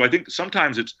so. And so I think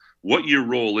sometimes it's what your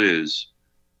role is.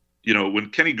 When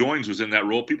Kenny Goings was in that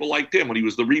role, people liked him when he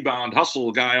was the rebound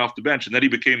hustle guy off the bench, and then he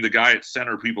became the guy at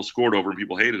center people scored over and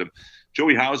people hated him.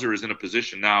 Joey Hauser is in a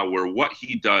position now where what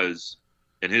he does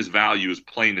and his value is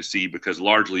plain to see, because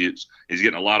largely he's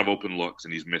getting a lot of open looks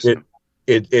and he's missing them.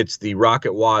 It's the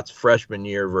Rocket Watts freshman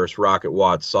year versus Rocket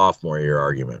Watts sophomore year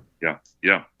argument. Yeah.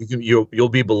 You'll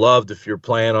be beloved if you're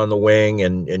playing on the wing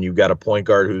and you've got a point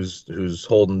guard who's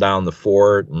holding down the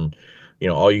fort, and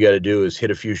all you got to do is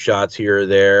hit a few shots here or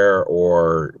there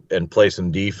and play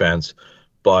some defense.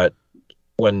 But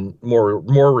when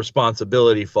more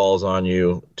responsibility falls on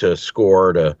you to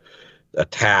score, to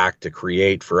attack, to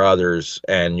create for others,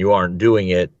 and you aren't doing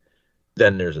it,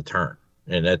 then there's a turn.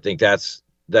 And I think that's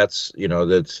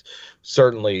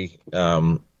certainly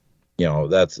that's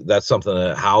something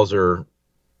that Hauser,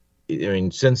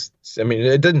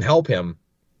 it didn't help him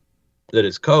that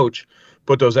his coach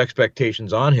put those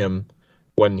expectations on him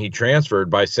when he transferred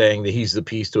by saying that he's the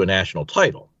piece to a national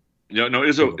title. Yeah, no,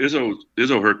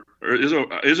 Izzo hurt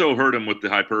him with the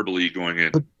hyperbole going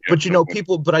in. But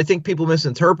I think people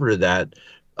misinterpreted that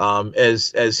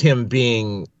as him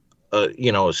being a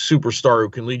superstar who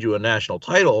can lead you a national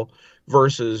title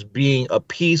versus being a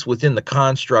piece within the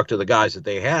construct of the guys that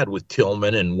they had with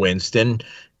Tillman and Winston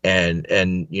and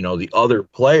the other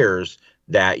players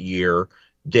that year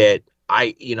that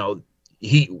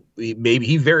he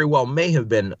very well may have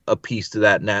been a piece to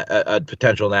that a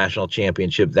potential national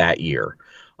championship that year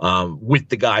with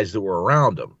the guys that were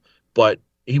around him, but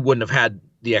he wouldn't have had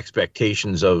the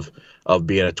expectations of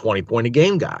being a 20-point a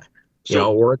game guy,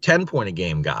 or a 10-point a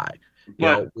game guy,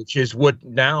 which is what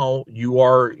now you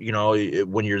are,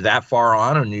 when you're that far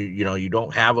on and you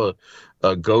don't have a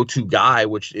go-to guy,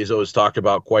 which Izzo has talked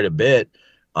about quite a bit.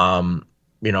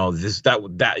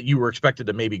 That you were expected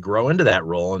to maybe grow into that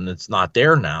role, and it's not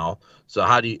there now. So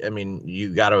how do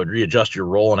you got to readjust your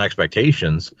role and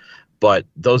expectations, but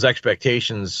those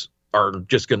expectations are from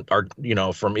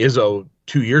Izzo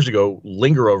 2 years ago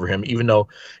linger over him, even though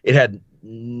it had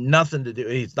nothing to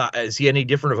do. Is he any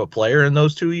different of a player in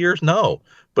those 2 years? No,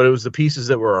 but it was the pieces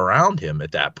that were around him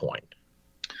at that point.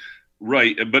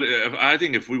 Right. But I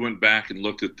think if we went back and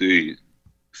looked at the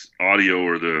audio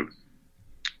or the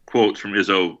quotes from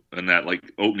Izzo in that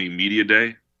opening media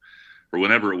day or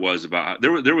whenever it was about,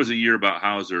 there was a year about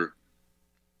Hauser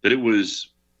that it was,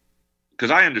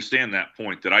 because I understand that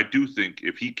point, that I do think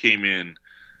if he came in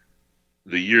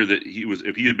the year that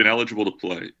if he had been eligible to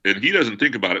play, and he doesn't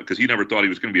think about it because he never thought he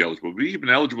was going to be eligible, but he had been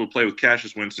eligible to play with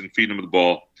Cassius Winston feeding him the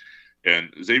ball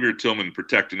and Xavier Tillman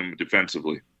protecting him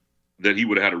defensively, that he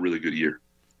would have had a really good year.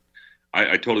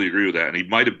 I totally agree with that. And he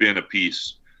might have been a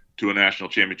piece to a national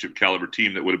championship caliber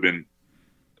team that would have been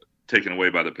taken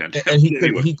away by the pandemic. And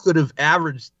he could have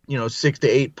averaged 6 to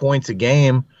 8 points a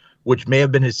game, which may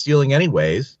have been his ceiling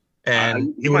anyways.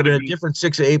 And it would have been a different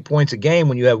 6 to 8 points a game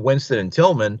when you have Winston and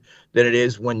Tillman than it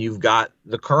is when you've got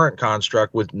the current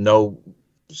construct with no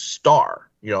star.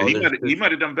 He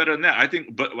might have done better than that. I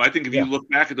think if you look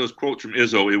back at those quotes from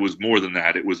Izzo, it was more than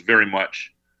that. It was very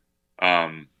much.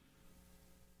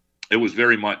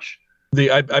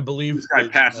 I believe this guy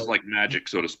passes like magic,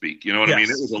 so to speak. You know what I mean?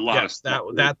 It was a lot of stuff.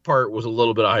 That part was a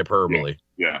little bit of hyperbole.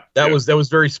 Yeah. That was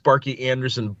very Sparky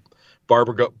Anderson,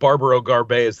 Barbaro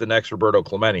Garbet is the next Roberto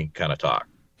Clemente kind of talk.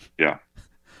 Yeah.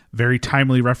 Very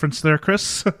timely reference there,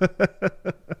 Chris. I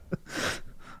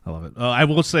love it. I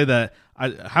will say that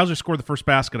Hauser scored the first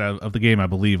basket of the game, I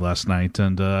believe, last night,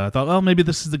 and I thought, well, maybe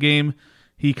this is the game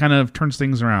he kind of turns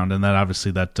things around, and that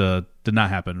obviously that did not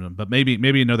happen. But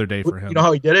maybe another day for him. You know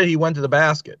how he did it? He went to the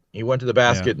basket.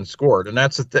 And scored, and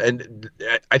that's and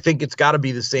I think it's got to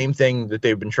be the same thing that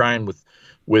they've been trying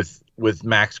with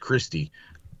Max Christie.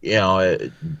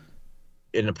 And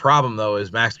the problem though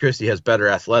is Max Christie has better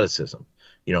athleticism.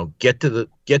 get to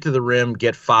the rim,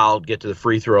 get fouled, get to the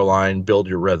free throw line, build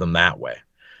your rhythm that way.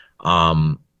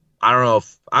 I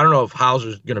don't know if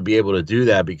Hauser's going to be able to do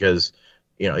that, because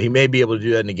he may be able to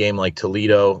do that in a game like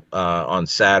Toledo on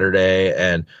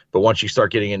Saturday, but once you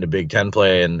start getting into Big Ten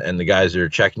play and the guys that are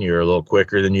checking you are a little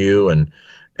quicker than you,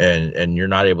 and you're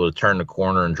not able to turn the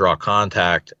corner and draw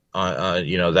contact,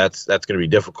 that's going to be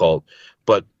difficult.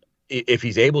 But if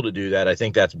he's able to do that, I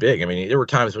think that's big. I mean, there were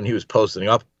times when he was posting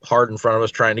up hard in front of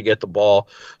us trying to get the ball.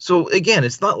 So again,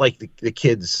 it's not like the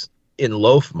kid's in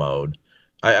loaf mode.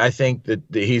 I think that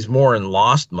he's more in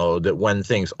lost mode, that when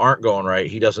things aren't going right,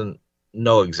 he doesn't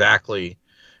know exactly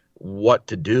what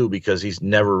to do, because he's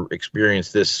never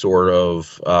experienced this sort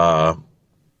of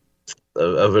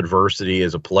adversity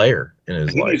as a player in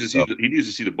his life. He needs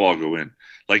to see the ball go in.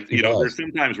 Like, there's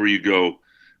some times where you go,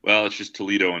 well, it's just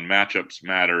Toledo and matchups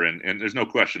matter. And there's no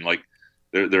question, like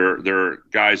there are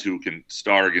guys who can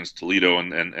star against Toledo,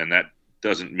 and that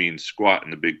doesn't mean squat in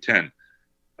the Big Ten.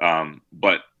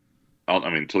 But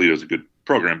Toledo's a good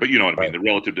program, but you know what I mean, the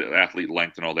relative to athlete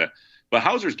length and all that. But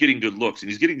Hauser's getting good looks, and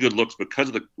he's getting good looks because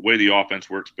of the way the offense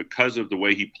works, because of the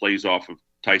way he plays off of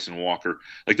Tyson Walker.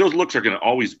 Like, those looks are going to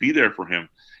always be there for him.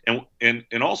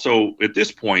 And also at this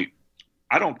point,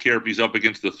 I don't care if he's up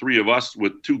against the three of us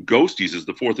with two ghosties as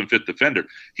the fourth and fifth defender.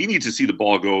 He needs to see the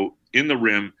ball go in the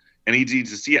rim, and he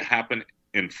needs to see it happen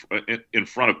in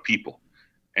front of people.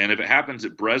 And if it happens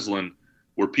at Breslin,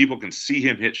 where people can see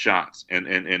him hit shots, and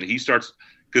he starts,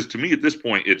 because to me at this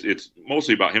point it's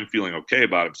mostly about him feeling okay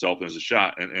about himself as a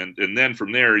shot, and then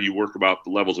from there you work about the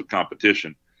levels of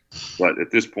competition. But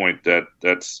at this point,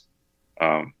 that's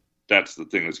the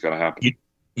thing that's got to happen.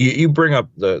 You bring up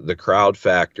the crowd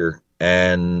factor,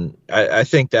 and I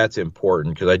think that's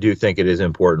important, because I do think it is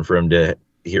important for him to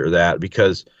hear that,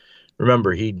 because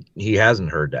remember, he hasn't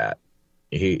heard that.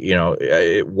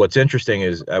 What's interesting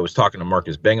is I was talking to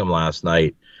Marcus Bingham last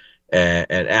night and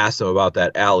asked him about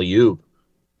that alley-oop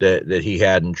that he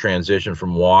had in transition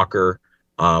from Walker,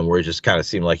 where it just kind of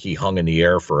seemed like he hung in the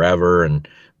air forever, and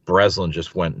Breslin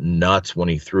just went nuts when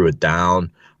he threw it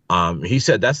down. He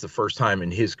said that's the first time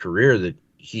in his career that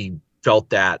he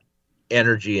felt that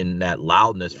energy and that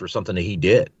loudness for something that he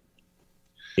did.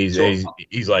 He's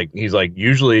like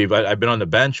usually I've been on the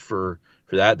bench for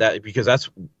that because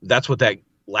that's what that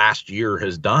last year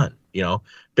has done.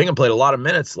 Bingham played a lot of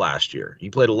minutes last year. He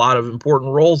played a lot of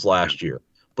important roles last year,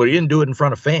 but he didn't do it in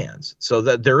front of fans. So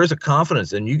that there is a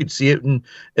confidence, and you could see it in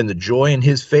the joy in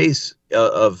his face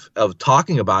of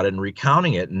talking about it and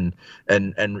recounting it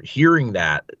and hearing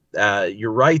that.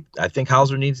 You're right. I think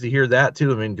Hauser needs to hear that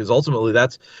too. I mean, because ultimately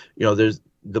that's, there's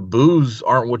the boos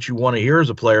aren't what you want to hear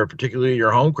as a player, particularly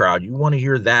your home crowd. You want to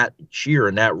hear that cheer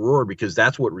and that roar, because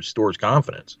that's what restores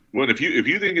confidence. Well, if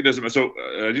you think it doesn't, so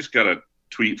I just got a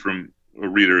tweet from a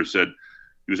reader who said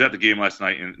he was at the game last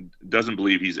night and doesn't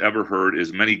believe he's ever heard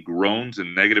as many groans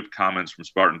and negative comments from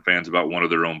Spartan fans about one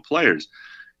of their own players.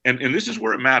 And this is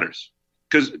where it matters,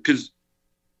 because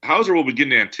Hauser will begin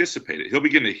to anticipate it. He'll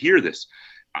begin to hear this.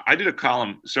 I did a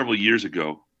column several years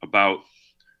ago about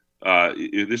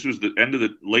this was the end of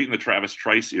late in the Travis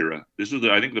Trice era. This was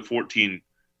I think the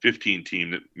 14-15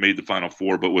 team that made the Final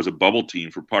Four, but was a bubble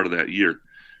team for part of that year.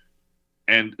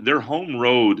 And their home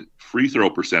road free throw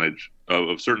percentage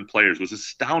of certain players was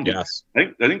astounding. Yes.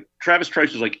 I think Travis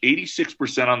Trice was like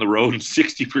 86% on the road and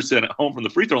 60% at home from the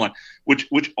free throw line,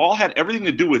 which all had everything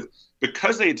to do with,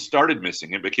 because they had started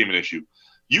missing, it became an issue.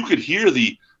 You could hear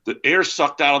the air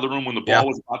sucked out of the room when the ball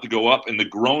was about to go up, and the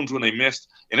groans when they missed,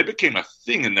 and it became a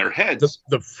thing in their heads.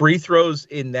 The free throws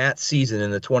in that season,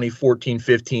 in the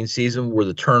 2014-15 season, were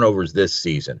the turnovers this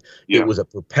season. Yeah. It was a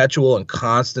perpetual and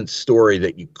constant story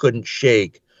that you couldn't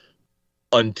shake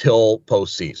until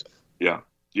postseason. Yeah.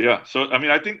 Yeah. So, I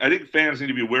mean, I think fans need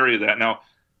to be wary of that. Now,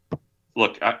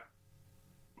 look,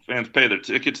 fans pay their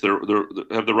tickets. They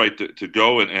have the right to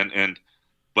go,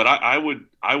 but I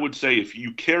would say, if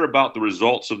you care about the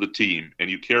results of the team and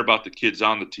you care about the kids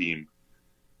on the team,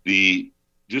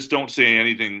 just don't say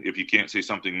anything if you can't say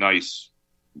something nice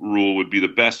rule would be the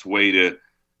best way to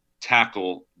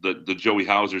tackle the Joey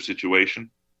Hauser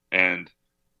situation, and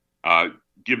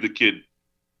give the kid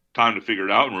time to figure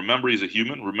it out. And remember, he's a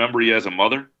human. Remember, he has a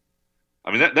mother.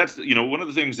 I mean, that's one of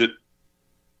the things that,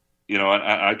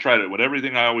 I try to, with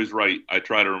everything I always write, I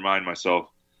try to remind myself,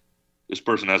 this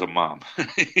person has a mom.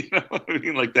 I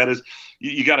mean, like, that is,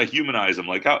 you got to humanize them.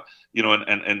 Like, how,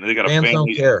 and they got a family. Fans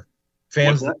don't care.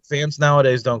 Fans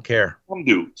nowadays don't care.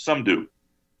 Some do.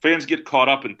 Fans get caught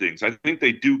up in things. I think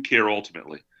they do care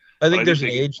ultimately. I think there's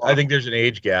an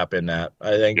age gap in that.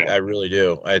 I really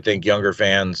do. I think younger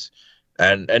fans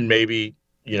and maybe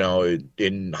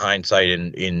in hindsight,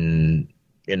 in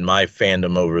my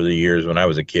fandom over the years when I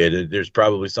was a kid, there's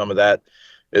probably some of that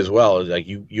as well. Like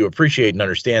you appreciate and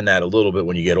understand that a little bit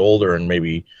when you get older and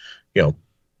maybe,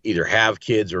 either have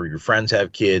kids or your friends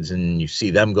have kids and you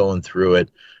see them going through it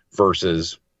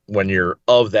versus when you're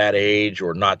of that age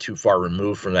or not too far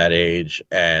removed from that age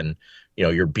and,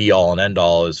 your be all and end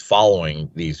all is following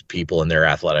these people and their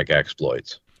athletic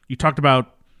exploits. You talked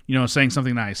about, saying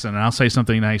something nice, and I'll say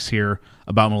something nice here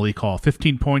about Malik Hall.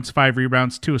 15 points, 5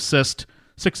 rebounds, 2 assists,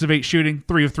 6 of 8 shooting,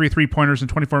 3 of 3 3-pointers in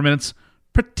 24 minutes.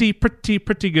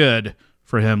 Pretty good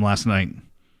for him last night.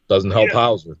 Doesn't help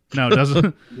Hauser. No, it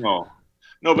doesn't.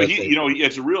 No, but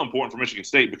it's real important for Michigan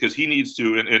State because he needs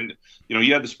to, and he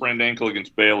had the sprained ankle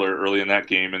against Baylor early in that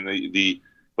game, and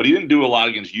but he didn't do a lot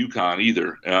against UConn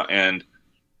either, and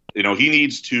he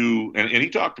needs to, and he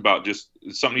talked about just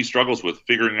something he struggles with,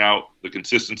 figuring out the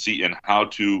consistency and how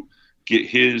to get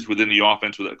his within the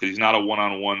offense with it because he's not a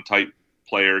one-on-one type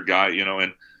player guy,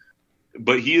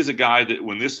 but he is a guy that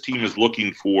when this team is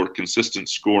looking for consistent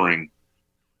scoring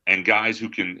and guys who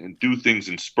can do things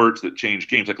in spurts that change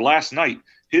games. Like last night,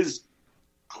 his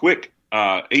quick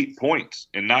 8 points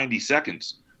in 90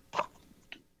 seconds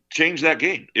changed that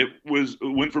game. It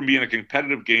went from being a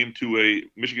competitive game to a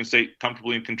Michigan State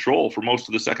comfortably in control for most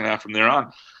of the second half from there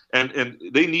on. And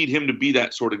they need him to be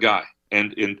that sort of guy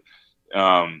and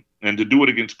to do it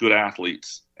against good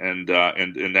athletes and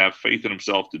have faith in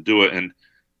himself to do it. And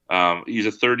he's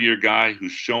a third-year guy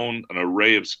who's shown an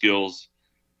array of skills.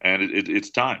 And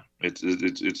it's time.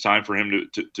 It's time for him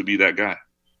to be that guy.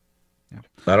 Yeah.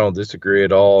 I don't disagree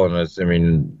at all.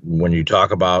 And when you talk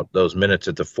about those minutes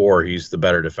at the 4, he's the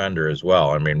better defender as well.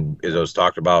 Izzo's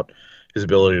talked about his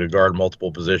ability to guard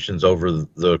multiple positions over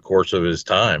the course of his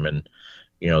time, and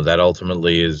that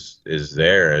ultimately is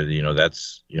there.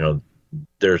 That's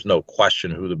there's no question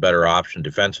who the better option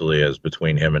defensively is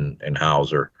between him and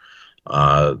Hauser.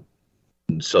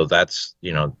 So that's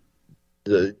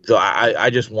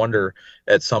I just wonder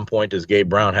at some point does Gabe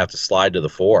Brown have to slide to the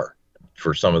 4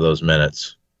 for some of those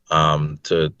minutes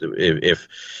if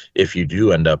you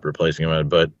do end up replacing him.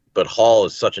 But Hall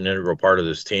is such an integral part of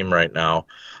this team right now.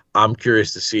 I'm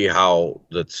curious to see how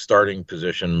the starting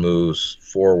position moves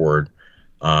forward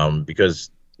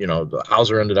because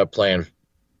Hauser ended up playing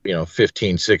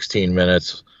 15, 16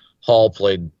 minutes. Hall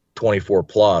played 24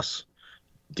 plus.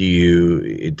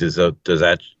 Does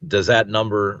that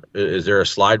number, is there a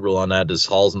slide rule on that? Does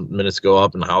Hall's minutes go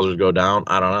up and Hauser's go down?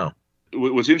 I don't know.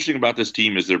 What's interesting about this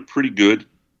team is they're pretty good.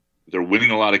 They're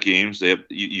winning a lot of games.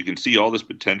 You can see all this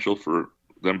potential for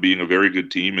them being a very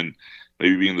good team and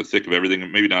maybe being in the thick of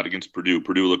everything. Maybe not against Purdue.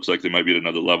 Purdue looks like they might be at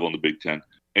another level in the Big Ten.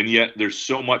 And yet there's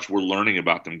so much we're learning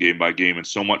about them game by game and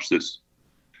so much that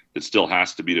still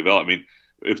has to be developed.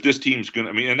 If this team's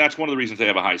going to, and that's one of the reasons they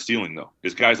have a high ceiling, though,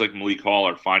 is guys like Malik Hall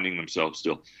are finding themselves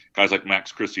still. Guys like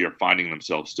Max Christie are finding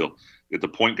themselves still. At the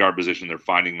point guard position, they're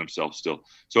finding themselves still.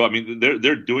 So,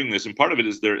 they're doing this, and part of it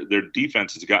is their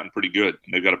defense has gotten pretty good.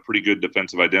 And they've got a pretty good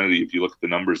defensive identity if you look at the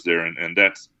numbers there, and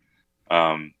that's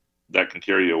that can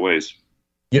carry you a ways.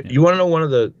 You want to know one of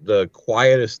the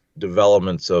quietest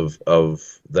developments of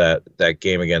that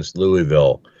game against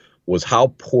Louisville was how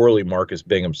poorly Marcus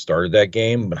Bingham started that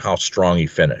game, but how strong he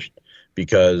finished.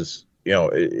 Because,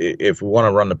 if we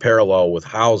want to run the parallel with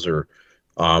Hauser,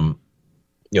 Bingham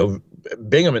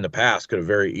in the past could have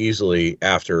very easily,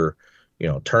 after,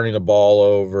 turning the ball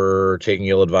over, taking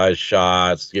ill-advised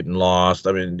shots, getting lost.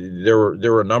 There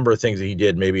were a number of things that he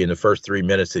did maybe in the first 3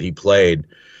 minutes that he played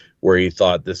where he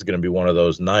thought this is going to be one of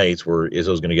those nights where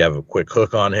Izzo's going to have a quick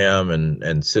hook on him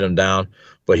and sit him down.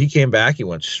 But he came back. He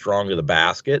went strong to the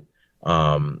basket.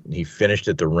 He finished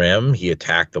at the rim. He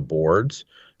attacked the boards.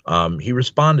 He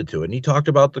responded to it. And he talked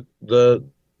about the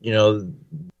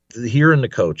hearing the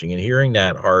coaching and hearing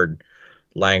that hard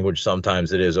language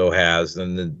sometimes that Izzo has.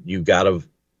 And then you've got to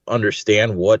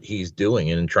understand what he's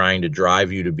doing and trying to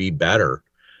drive you to be better,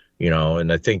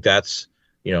 and I think that's,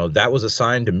 that was a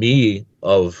sign to me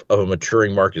of a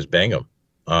maturing Marcus Bingham,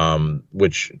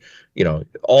 which,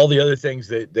 all the other things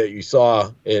that you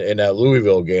saw in that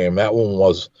Louisville game, that one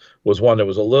was one that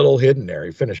was a little hidden there.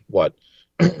 He finished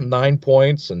 9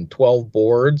 points and 12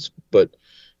 boards, but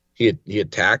he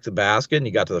attacked the basket and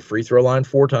he got to the free throw line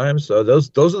 4 times. So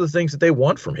those are the things that they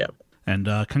want from him. And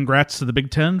congrats to the Big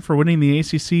Ten for winning the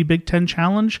ACC Big Ten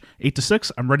Challenge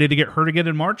 8-6. I'm ready to get hurt again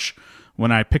in March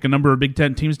when I pick a number of Big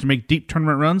Ten teams to make deep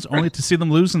tournament runs, only to see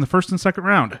them lose in the first and second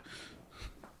round.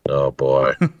 Oh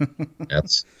boy,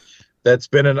 that's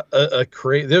been a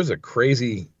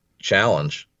crazy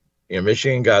challenge.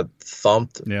 Michigan got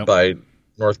thumped by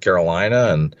North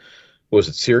Carolina, and was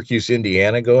it Syracuse,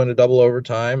 Indiana go into double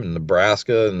overtime, and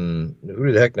Nebraska, and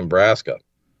who the heck Nebraska?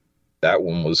 That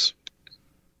one was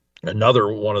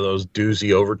another one of those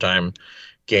doozy overtime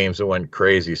games that went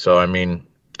crazy. So, I mean,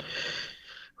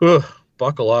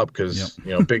 buckle up because,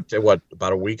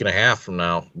 about a week and a half from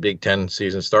now, Big Ten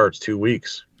season starts, 2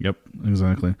 weeks. Yep,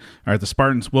 exactly. All right, the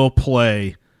Spartans will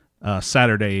play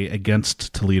Saturday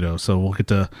against Toledo, so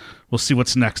we'll see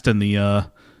what's next in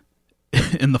the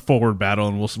in the forward battle,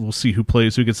 and we'll see who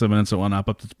plays, who gets the minutes and whatnot.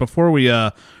 But before we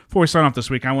sign off this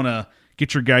week, I want to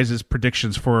get your guys'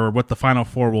 predictions for what the Final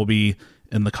Four will be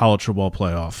in the college football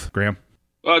playoff. Graham?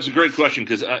 Well, it's a great question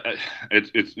because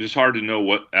it's just hard to know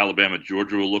what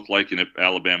Alabama-Georgia will look like, and if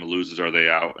Alabama loses, are they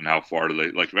out, and how far do they?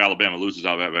 Like, if Alabama loses,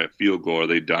 I'll have a field goal. Are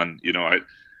they done? I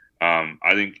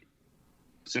think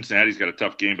Cincinnati's got a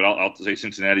tough game, but I'll say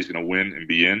Cincinnati's going to win and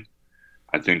be in.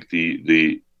 I think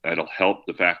that'll help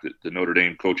the fact that the Notre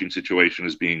Dame coaching situation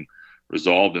is being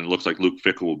resolved, and it looks like Luke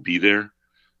Fickell will be there.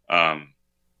 I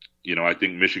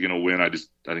think Michigan will win. I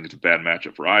think it's a bad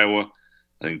matchup for Iowa.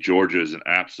 I think Georgia is an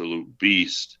absolute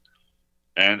beast.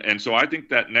 And so I think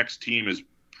that next team is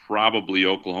probably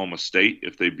Oklahoma State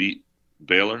if they beat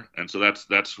Baylor. And so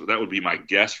that would be my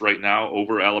guess right now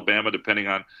over Alabama, depending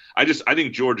on I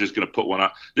think Georgia's going to put one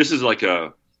out. This is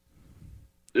a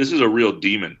real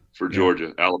demon for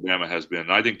Georgia. Yeah. Alabama has been.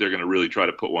 I think they're going to really try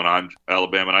to put one on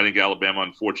Alabama. And I think Alabama,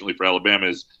 unfortunately for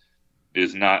Alabama,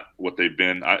 is not what they've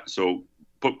been.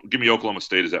 Give me Oklahoma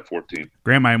State as at 14.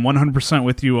 Graham, I am 100%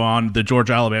 with you on the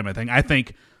Georgia-Alabama thing. I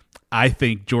think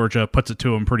Georgia puts it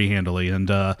to them pretty handily, and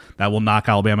that will knock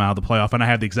Alabama out of the playoff. And I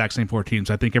have the exact same 4 teams.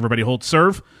 I think everybody holds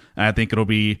serve, and I think it'll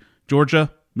be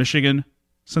Georgia, Michigan,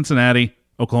 Cincinnati,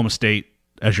 Oklahoma State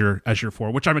as your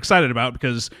 4, which I'm excited about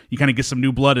because you kind of get some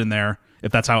new blood in there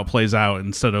if that's how it plays out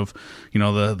instead of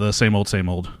the same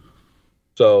old.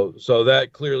 So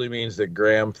that clearly means that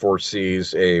Graham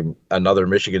foresees another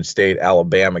Michigan State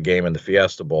Alabama game in the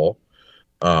Fiesta Bowl.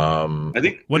 I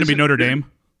think wouldn't it be Notre Dame?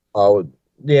 Oh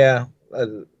yeah,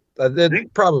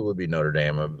 it'd probably be Notre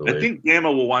Dame. I believe. I think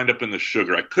Bama will wind up in the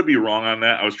Sugar. I could be wrong on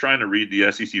that. I was trying to read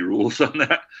the SEC rules on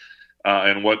that,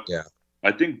 and what. Yeah.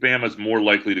 I think Bama's more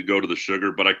likely to go to the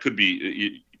Sugar, but I could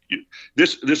be.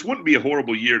 This wouldn't be a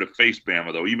horrible year to face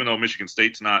Bama though, even though Michigan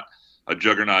State's not a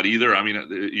juggernaut either. I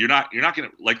mean, you're not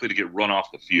likely to get run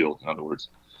off the field. In other words,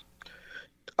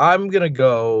 I'm going to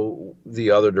go the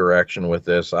other direction with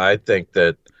this. I think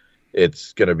that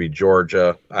it's going to be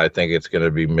Georgia. I think it's going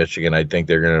to be Michigan. I think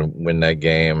they're going to win that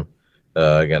game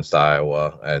against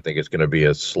Iowa. I think it's going to be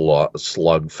a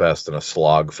slugfest and a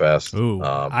slogfest. Ooh,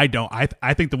 I don't.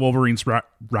 I think the Wolverines route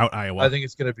Iowa. I think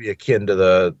it's going to be akin to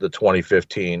the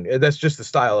 2015. That's just the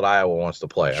style that Iowa wants to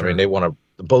play. Sure. I mean, they want to.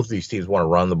 Both of these teams want to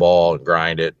run the ball and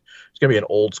grind it. It's going to be an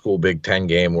old school Big Ten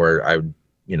game where I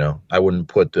wouldn't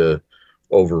put the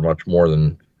over much more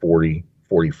than 40,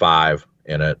 45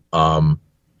 in it.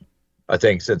 I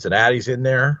think Cincinnati's in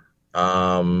there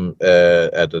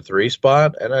at the 3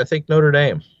 spot, and I think Notre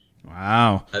Dame.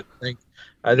 Wow. I think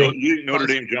you think Notre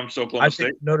Dame jumps Oklahoma State? I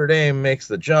think Notre Dame makes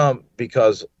the jump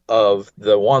because of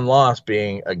the one loss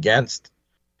being against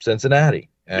Cincinnati.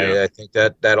 And I think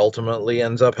that ultimately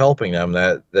ends up helping them,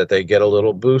 that they get a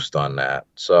little boost on that.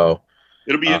 So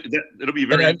it'll be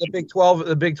very. And the Big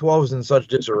 12 is in such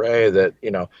disarray that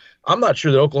I'm not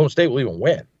sure that Oklahoma State will even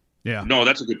win. Yeah. No,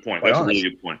 that's a good point. That's a really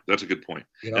good point. That's a good point.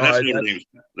 And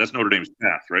that's Notre Dame's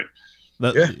path, right?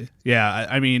 Yeah.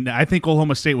 I mean, I think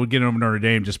Oklahoma State would get over Notre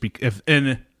Dame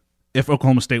if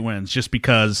Oklahoma State wins, just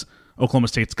because Oklahoma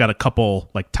State's got a couple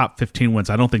like top 15 wins.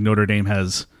 I don't think Notre Dame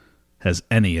has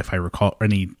any, if I recall,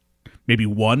 maybe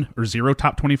 1 or 0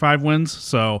 top 25 wins.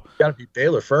 So got to beat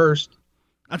Baylor first.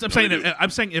 I'm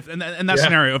saying if in that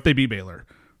scenario, if they beat Baylor,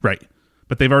 right?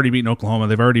 But they've already beaten Oklahoma.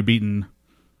 They've already beaten.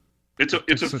 It's a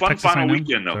fun Texas final A&M?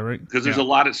 weekend though, right? because there's a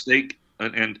lot at stake,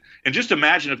 and just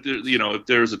imagine if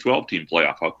there's a 12-team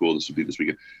playoff, how cool this would be this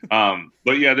weekend.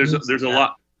 But yeah, there's a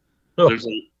lot. There's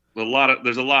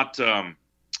a lot. I'm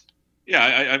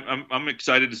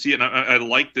excited to see it. And I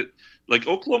like that. Like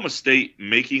Oklahoma State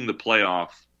making the playoff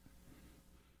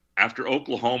after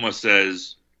Oklahoma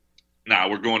says, "Nah,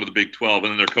 we're going to the Big 12,"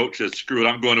 and then their coach says, "Screw it,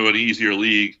 I'm going to an easier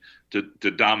league to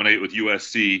dominate with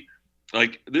USC."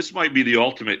 Like this might be the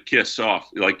ultimate kiss off.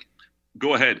 Like,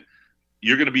 go ahead,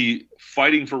 you're going to be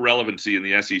fighting for relevancy in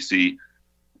the SEC.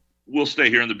 We'll stay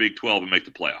here in the Big 12 and make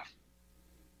the playoff.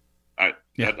 I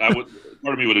would.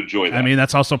 Part of me would enjoy that. I mean,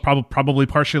 that's also probably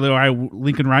partially why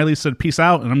Lincoln Riley said, "Peace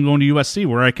out," and I'm going to USC,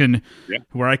 where I can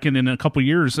in a couple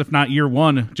years, if not year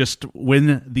one, just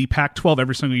win the Pac-12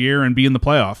 every single year and be in the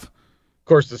playoff.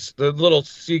 course, the little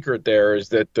secret there is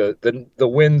that the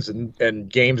wins and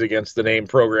games against the name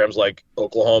programs like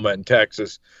Oklahoma and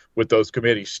Texas with those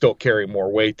committees still carry more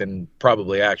weight than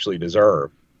probably actually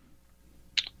deserve.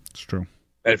 It's true.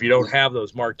 And if you don't have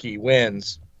those marquee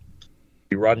wins,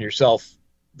 you run yourself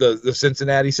the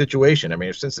Cincinnati situation. I mean,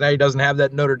 if Cincinnati doesn't have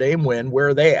that Notre Dame win, where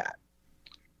are they at?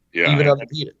 Yeah, even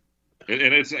undefeated.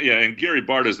 And Gary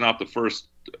Barta is not the first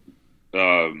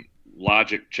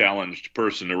logic challenged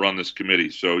person to run this committee.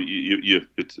 So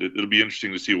it'll be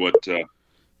interesting to see what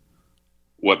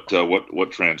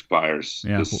transpires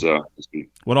this week.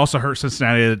 What also hurt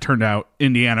Cincinnati, it turned out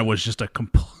Indiana was just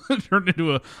turned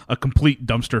into a complete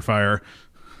dumpster fire.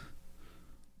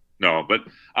 No, but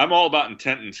I'm all about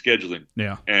intent and scheduling.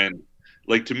 Yeah, and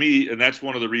like to me, and that's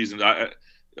one of the reasons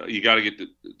you got to get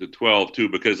the 12 too,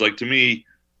 because like to me,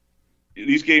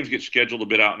 these games get scheduled a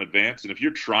bit out in advance, and if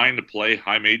you're trying to play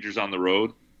high majors on the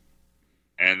road,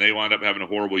 and they wind up having a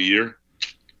horrible year,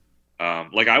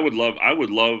 like I would love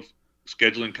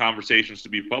scheduling conversations to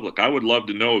be public. I would love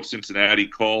to know if Cincinnati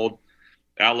called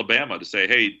Alabama to say,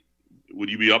 "Hey,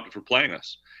 would you be up for playing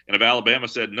us?" And if Alabama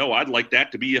said no, I'd like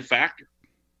that to be a factor.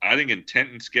 I think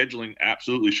intent and scheduling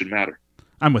absolutely should matter.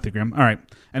 I'm with you, Graham. All right.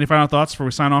 Any final thoughts before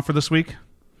we sign off for this week?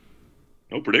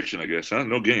 No prediction, I guess. Huh?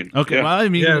 No game. Okay. Yeah. Well, I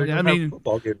mean,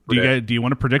 do you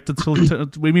want to predict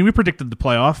we predicted the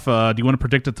playoff. Do you want to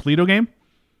predict a Toledo game?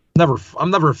 I'm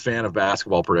never a fan of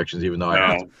basketball predictions, even though I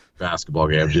have basketball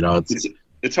games. You know,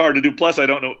 it's hard to do. Plus, I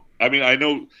don't know. I mean, I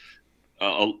know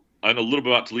a little bit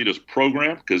about Toledo's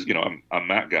program because I'm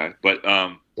that guy. But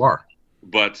you are.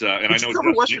 But and I know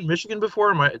cover Western Michigan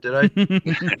before. Did I? Is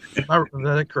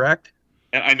that correct?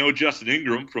 And I know Justin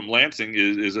Ingram from Lansing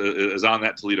is on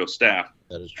that Toledo staff.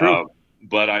 That is true.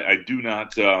 But I do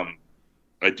not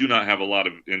have a lot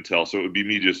of intel, so it would be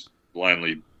me just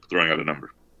blindly throwing out a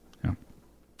number.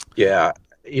 Yeah,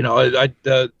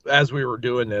 as we were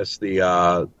doing this,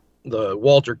 the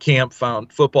Walter Camp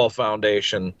Football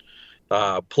Foundation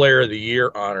Player of the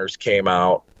Year honors came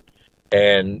out.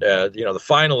 And, the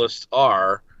finalists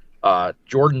are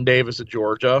Jordan Davis of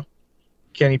Georgia,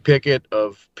 Kenny Pickett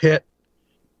of Pitt,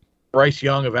 Bryce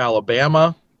Young of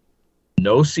Alabama,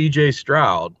 no C.J.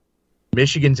 Stroud,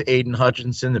 Michigan's Aiden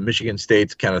Hutchinson, and Michigan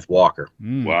State's Kenneth Walker.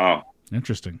 Wow.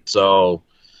 Interesting. So,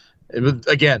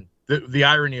 again, the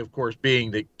irony, of course,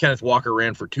 being that Kenneth Walker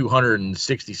ran for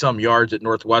 260-some yards at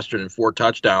Northwestern and 4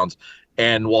 touchdowns,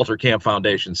 and Walter Camp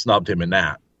Foundation snubbed him in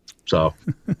that. So...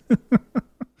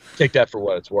 Take that for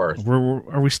what it's worth.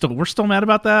 We're still mad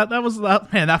about that?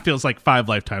 That feels like 5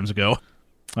 lifetimes ago.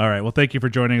 All right. Well, thank you for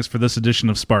joining us for this edition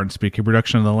of Spartan Speak, a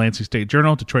production of the Lansing State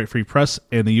Journal, Detroit Free Press,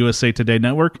 and the USA Today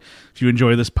Network. If you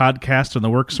enjoy this podcast and the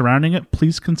work surrounding it,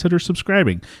 please consider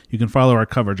subscribing. You can follow our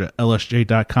coverage at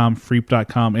lsj.com,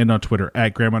 freep.com, and on Twitter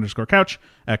at Graham_Couch,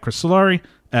 at Chris Solari,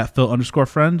 at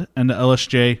Phil_Friend, and at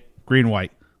LSJ Green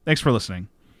White. Thanks for listening.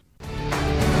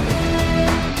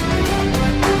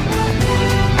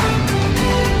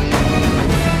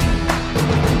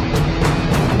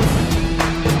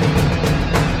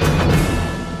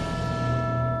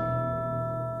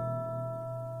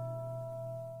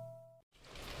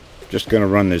 Just going to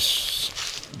run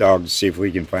this dog to see if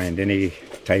we can find any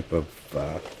type of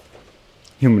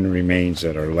human remains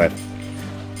that are left.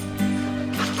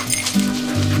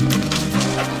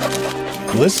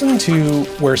 Listen to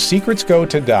Where Secrets Go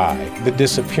to Die, The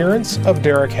Disappearance of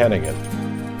Derek Hennigan.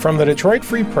 From the Detroit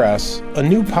Free Press, a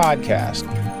new podcast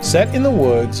set in the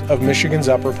woods of Michigan's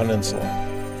Upper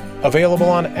Peninsula. Available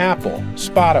on Apple,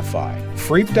 Spotify,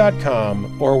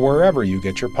 Freep.com, or wherever you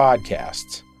get your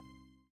podcasts.